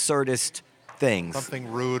outrageous, absurdist things. Something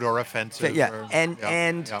rude or offensive. Yeah,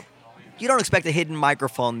 and you don't expect a hidden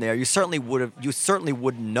microphone there. You certainly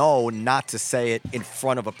would know not to say it in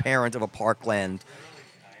front of a parent of a Parkland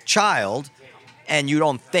child. And you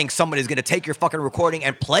don't think somebody's going to take your fucking recording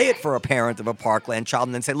and play it for a parent of a Parkland child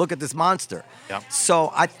and then say, look at this monster. Yep.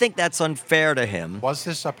 So I think that's unfair to him. Was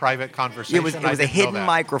this a private conversation? It was a hidden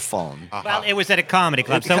microphone. Well, it was at a comedy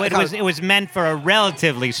club, so it was meant for a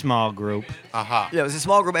relatively small group. Yeah, it was a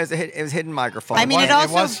small group. It was a hidden microphone. I mean, it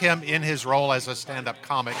also- was him in his role as a stand-up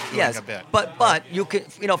comic doing a bit. But you can,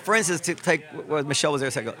 for instance, to take what Michelle was there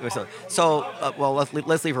a second. So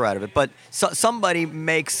let's leave her out of it. But somebody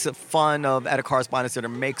makes fun of at a correspondence dinner,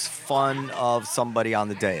 makes fun of somebody on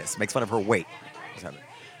the dais, makes fun of her weight.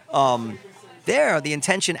 There, the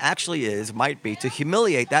intention actually might be to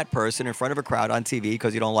humiliate that person in front of a crowd on TV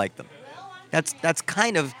because you don't like them. That's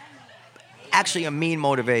kind of actually a mean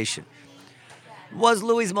motivation. Was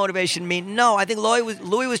Louis' motivation mean? No, I think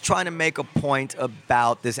Louis was trying to make a point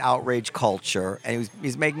about this outrage culture, and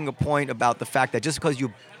he's making a point about the fact that just because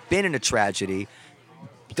you've been in a tragedy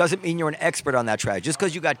doesn't mean you're an expert on that tragedy. Just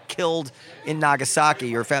because you got killed in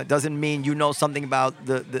Nagasaki doesn't mean you know something about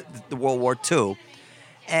the World War II.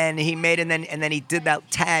 And he made and then he did that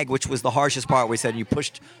tag, which was the harshest part, where he said you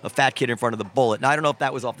pushed a fat kid in front of the bullet. Now I don't know if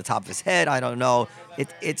that was off the top of his head. I don't know.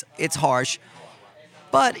 It's harsh.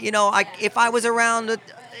 But if I was around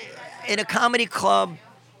in a comedy club,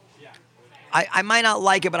 I might not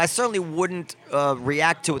like it, but I certainly wouldn't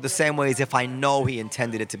react to it the same way as if I know he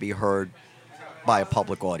intended it to be heard by a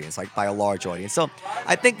public audience, like by a large audience. So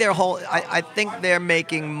I think I think they're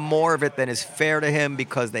making more of it than is fair to him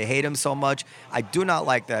because they hate him so much. I do not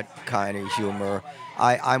like that kind of humor.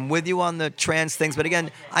 I'm with you on the trans things, but again,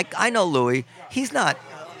 I know Louis. He's not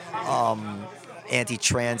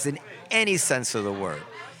anti-trans in any sense of the word.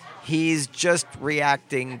 He's just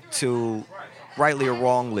reacting to, rightly or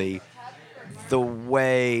wrongly, the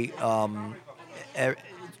way,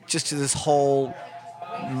 just to this whole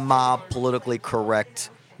mob politically correct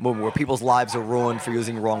movement where people's lives are ruined for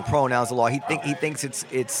using wrong pronouns. The law. He thinks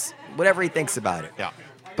it's whatever he thinks about it. Yeah.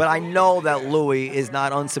 But I know that Louis is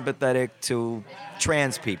not unsympathetic to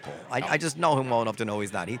trans people. I just know him well enough to know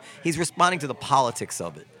he's not. He's responding to the politics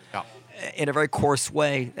of it in a very coarse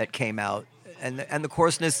way that came out. And the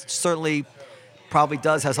coarseness certainly probably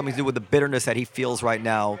does have something to do with the bitterness that he feels right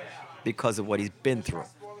now because of what he's been through.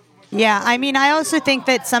 Yeah, I mean, I also think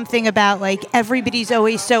that something about, like, everybody's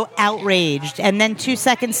always so outraged, and then 2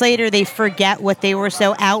 seconds later they forget what they were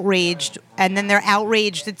so outraged, and then they're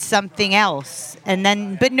outraged at something else,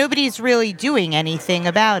 but nobody's really doing anything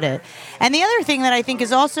about it. And the other thing that I think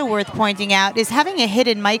is also worth pointing out is having a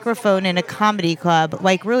hidden microphone in a comedy club,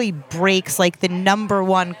 like, really breaks, like, the number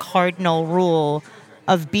one cardinal rule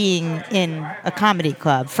of being in a comedy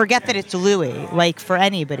club. Forget that it's Louis, like, for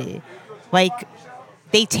anybody. Like,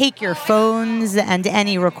 they take your phones and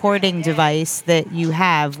any recording device that you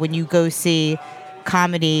have when you go see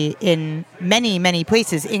comedy in many, many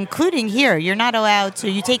places, including here. You're not allowed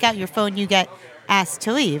to. You take out your phone, you get asked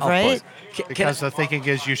to leave, right? Because the thinking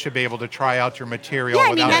is you should be able to try out your material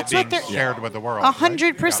without it being shared with the world.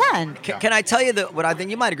 100%. Can I tell you what I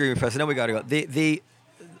think? You might agree with Preston. Then we got to go.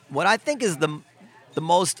 What I think is the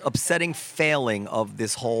most upsetting failing of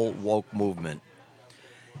this whole woke movement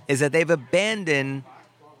is that they've abandoned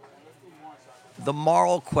the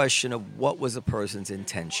moral question of what was a person's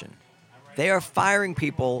intention. They are firing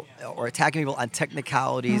people or attacking people on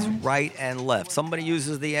technicalities right and left. Somebody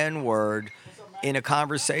uses the N-word in a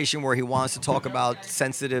conversation where he wants to talk about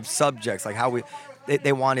sensitive subjects, like how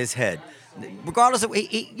they want his head. Regardless of,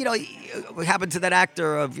 what happened to that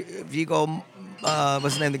actor, Viggo,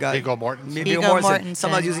 what's his name, the guy? Viggo Mortensen. Viggo Mortensen.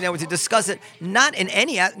 Somebody's using that word to discuss it. Not in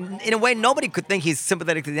in a way, nobody could think he's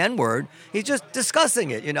sympathetic to the N-word. He's just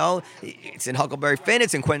discussing it, It's in Huckleberry Finn.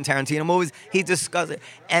 It's in Quentin Tarantino movies. He discusses it.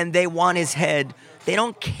 And they want his head. They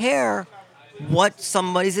don't care what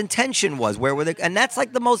somebody's intention was. Where were they? And that's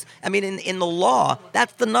like the most, in the law,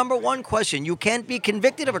 that's the number one question. You can't be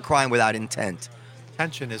convicted of a crime without intent.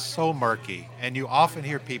 Intention is so murky, and you often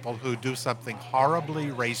hear people who do something horribly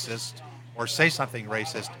racist or say something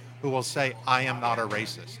racist who will say, I am not a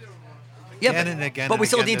racist. Again and again. But we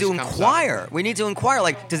still need to this comes inquire. up. We need to inquire.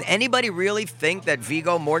 Like, does anybody really think that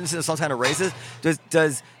Viggo Mortensen is some kind of racist?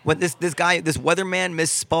 Does when this weatherman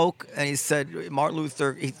misspoke and he said Martin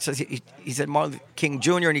Luther, he said Martin King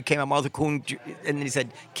Jr. and he came out Martin Luther King and then he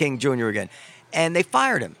said King Jr. again, and they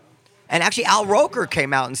fired him. And actually, Al Roker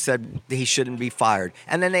came out and said he shouldn't be fired.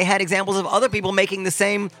 And then they had examples of other people making the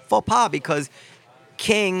same faux pas because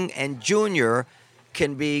King and Junior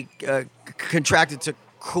can be contracted to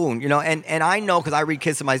Coon, and I know because I read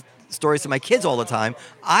stories to my kids all the time.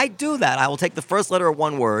 I do that. I will take the first letter of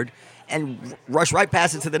one word and rush right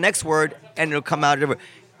past it to the next word, and it'll come out different.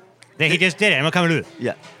 He just did it. I'm coming to it.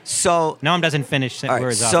 Yeah. So Noam doesn't finish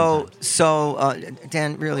words. So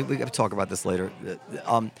Dan, really, we have to talk about this later.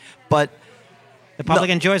 But the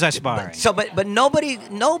public enjoys our sparring. But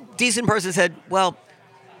no decent person said, well,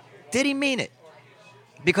 did he mean it?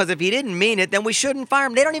 Because if he didn't mean it, then we shouldn't fire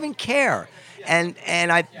him. They don't even care. And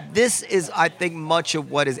this is, I think, much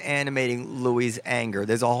of what is animating Louis' anger.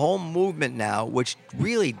 There's a whole movement now which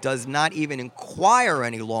really does not even inquire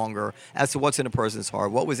any longer as to what's in a person's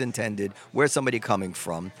heart, what was intended, where's somebody coming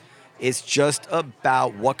from. It's just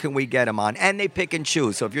about what can we get them on. And they pick and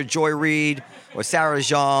choose. So if you're Joy Reid or Sarah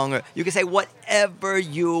Jeong, you can say whatever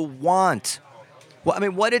you want. Well,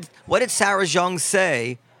 what did Sarah Jeong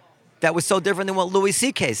say that was so different than what Louis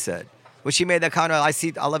C.K. said? When she made that kind of,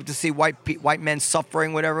 I love to see white men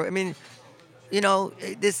suffering, whatever. That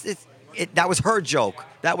was her joke.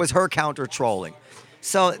 That was her counter trolling.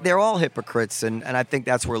 So they're all hypocrites, and I think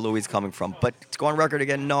that's where Louis is coming from. But to go on record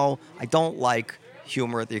again, no, I don't like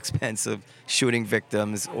humor at the expense of shooting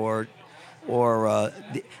victims or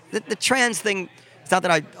the trans thing. It's not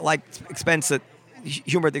that I like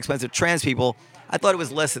humor at the expense of trans people. I thought it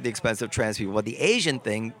was less at the expense of trans people. But the Asian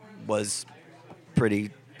thing was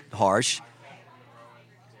pretty harsh,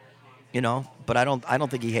 but I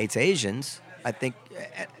don't think he hates Asians. You'd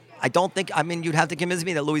have to convince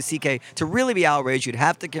me that Louis C.K., to really be outraged, you'd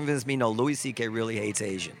have to convince me, no, Louis C.K. really hates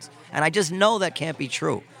Asians. And I just know that can't be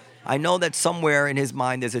true. I know that somewhere in his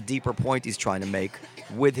mind there's a deeper point he's trying to make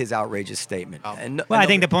with his outrageous statement. I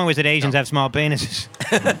think the point was that Asians have small penises.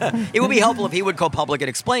 It would be helpful if he would go public and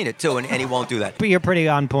explain it, too, and he won't do that. But you're pretty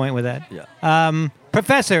on point with that. Yeah.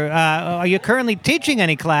 Professor, are you currently teaching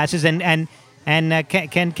any classes, and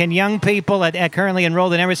can young people currently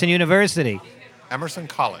enrolled in Emerson University? Emerson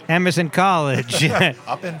College. Emerson College.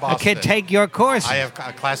 Up in Boston. Can take your course. I have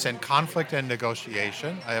a class in conflict and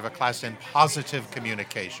negotiation. I have a class in positive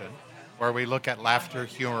communication, where we look at laughter,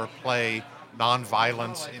 humor, play,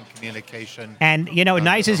 nonviolence in communication. And,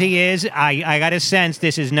 nice as he is, I got a sense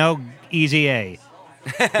this is no easy A.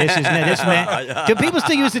 This man. Do people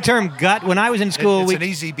still use the term gut? When I was in school, it's an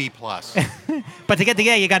easy B+. But to get the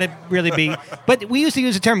A, you got to really be. But we used to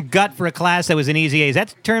use the term gut for a class that was an easy A. Does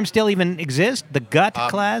that term still even exist? The gut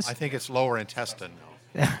class? I think it's lower intestine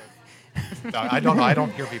now. No, I don't know. I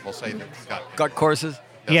don't hear people say that gut. Gut courses?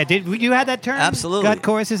 Yeah, did you had that term? Absolutely. Gut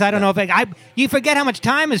courses? I don't know if you forget how much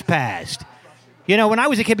time has passed. When I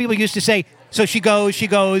was a kid, people used to say, so she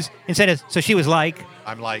goes, instead of, so she was like.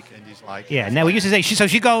 I'm like, and he's like. Yeah, now we used to say, so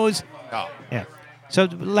she goes. Oh. Yeah. So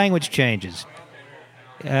language changes.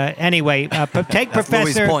 Anyway, take That's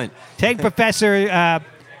Louis' Professor. point. Take Professor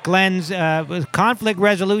Glenn's conflict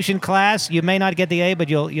resolution class. You may not get the A, but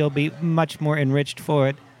you'll be much more enriched for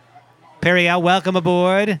it. Periel, welcome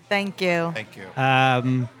aboard. Thank you. Thank you.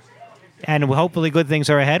 And hopefully good things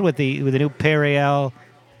are ahead with the new Periel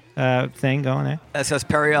thing going there. SS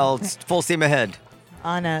Periel, full steam ahead.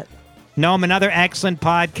 On it. Noam, another excellent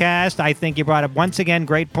podcast. I think you brought up once again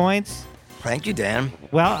great points. Thank you, Dan.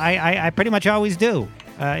 Well, I pretty much always do.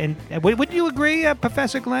 And would you agree,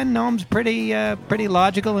 Professor Glenn? Noam's pretty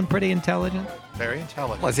logical and pretty intelligent. Very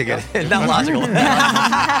intelligent. What's he good? Not logical. Even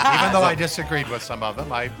though I disagreed with some of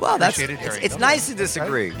them, I appreciated hearing it's them. nice to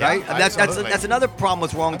disagree, Yeah, right? absolutely. That's another problem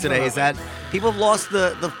what's wrong today is that people have lost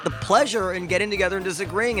the pleasure in getting together and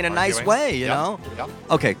disagreeing in a nice way, you know? Yep.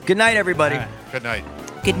 Okay, good night, everybody. Good night.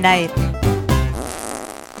 Good night.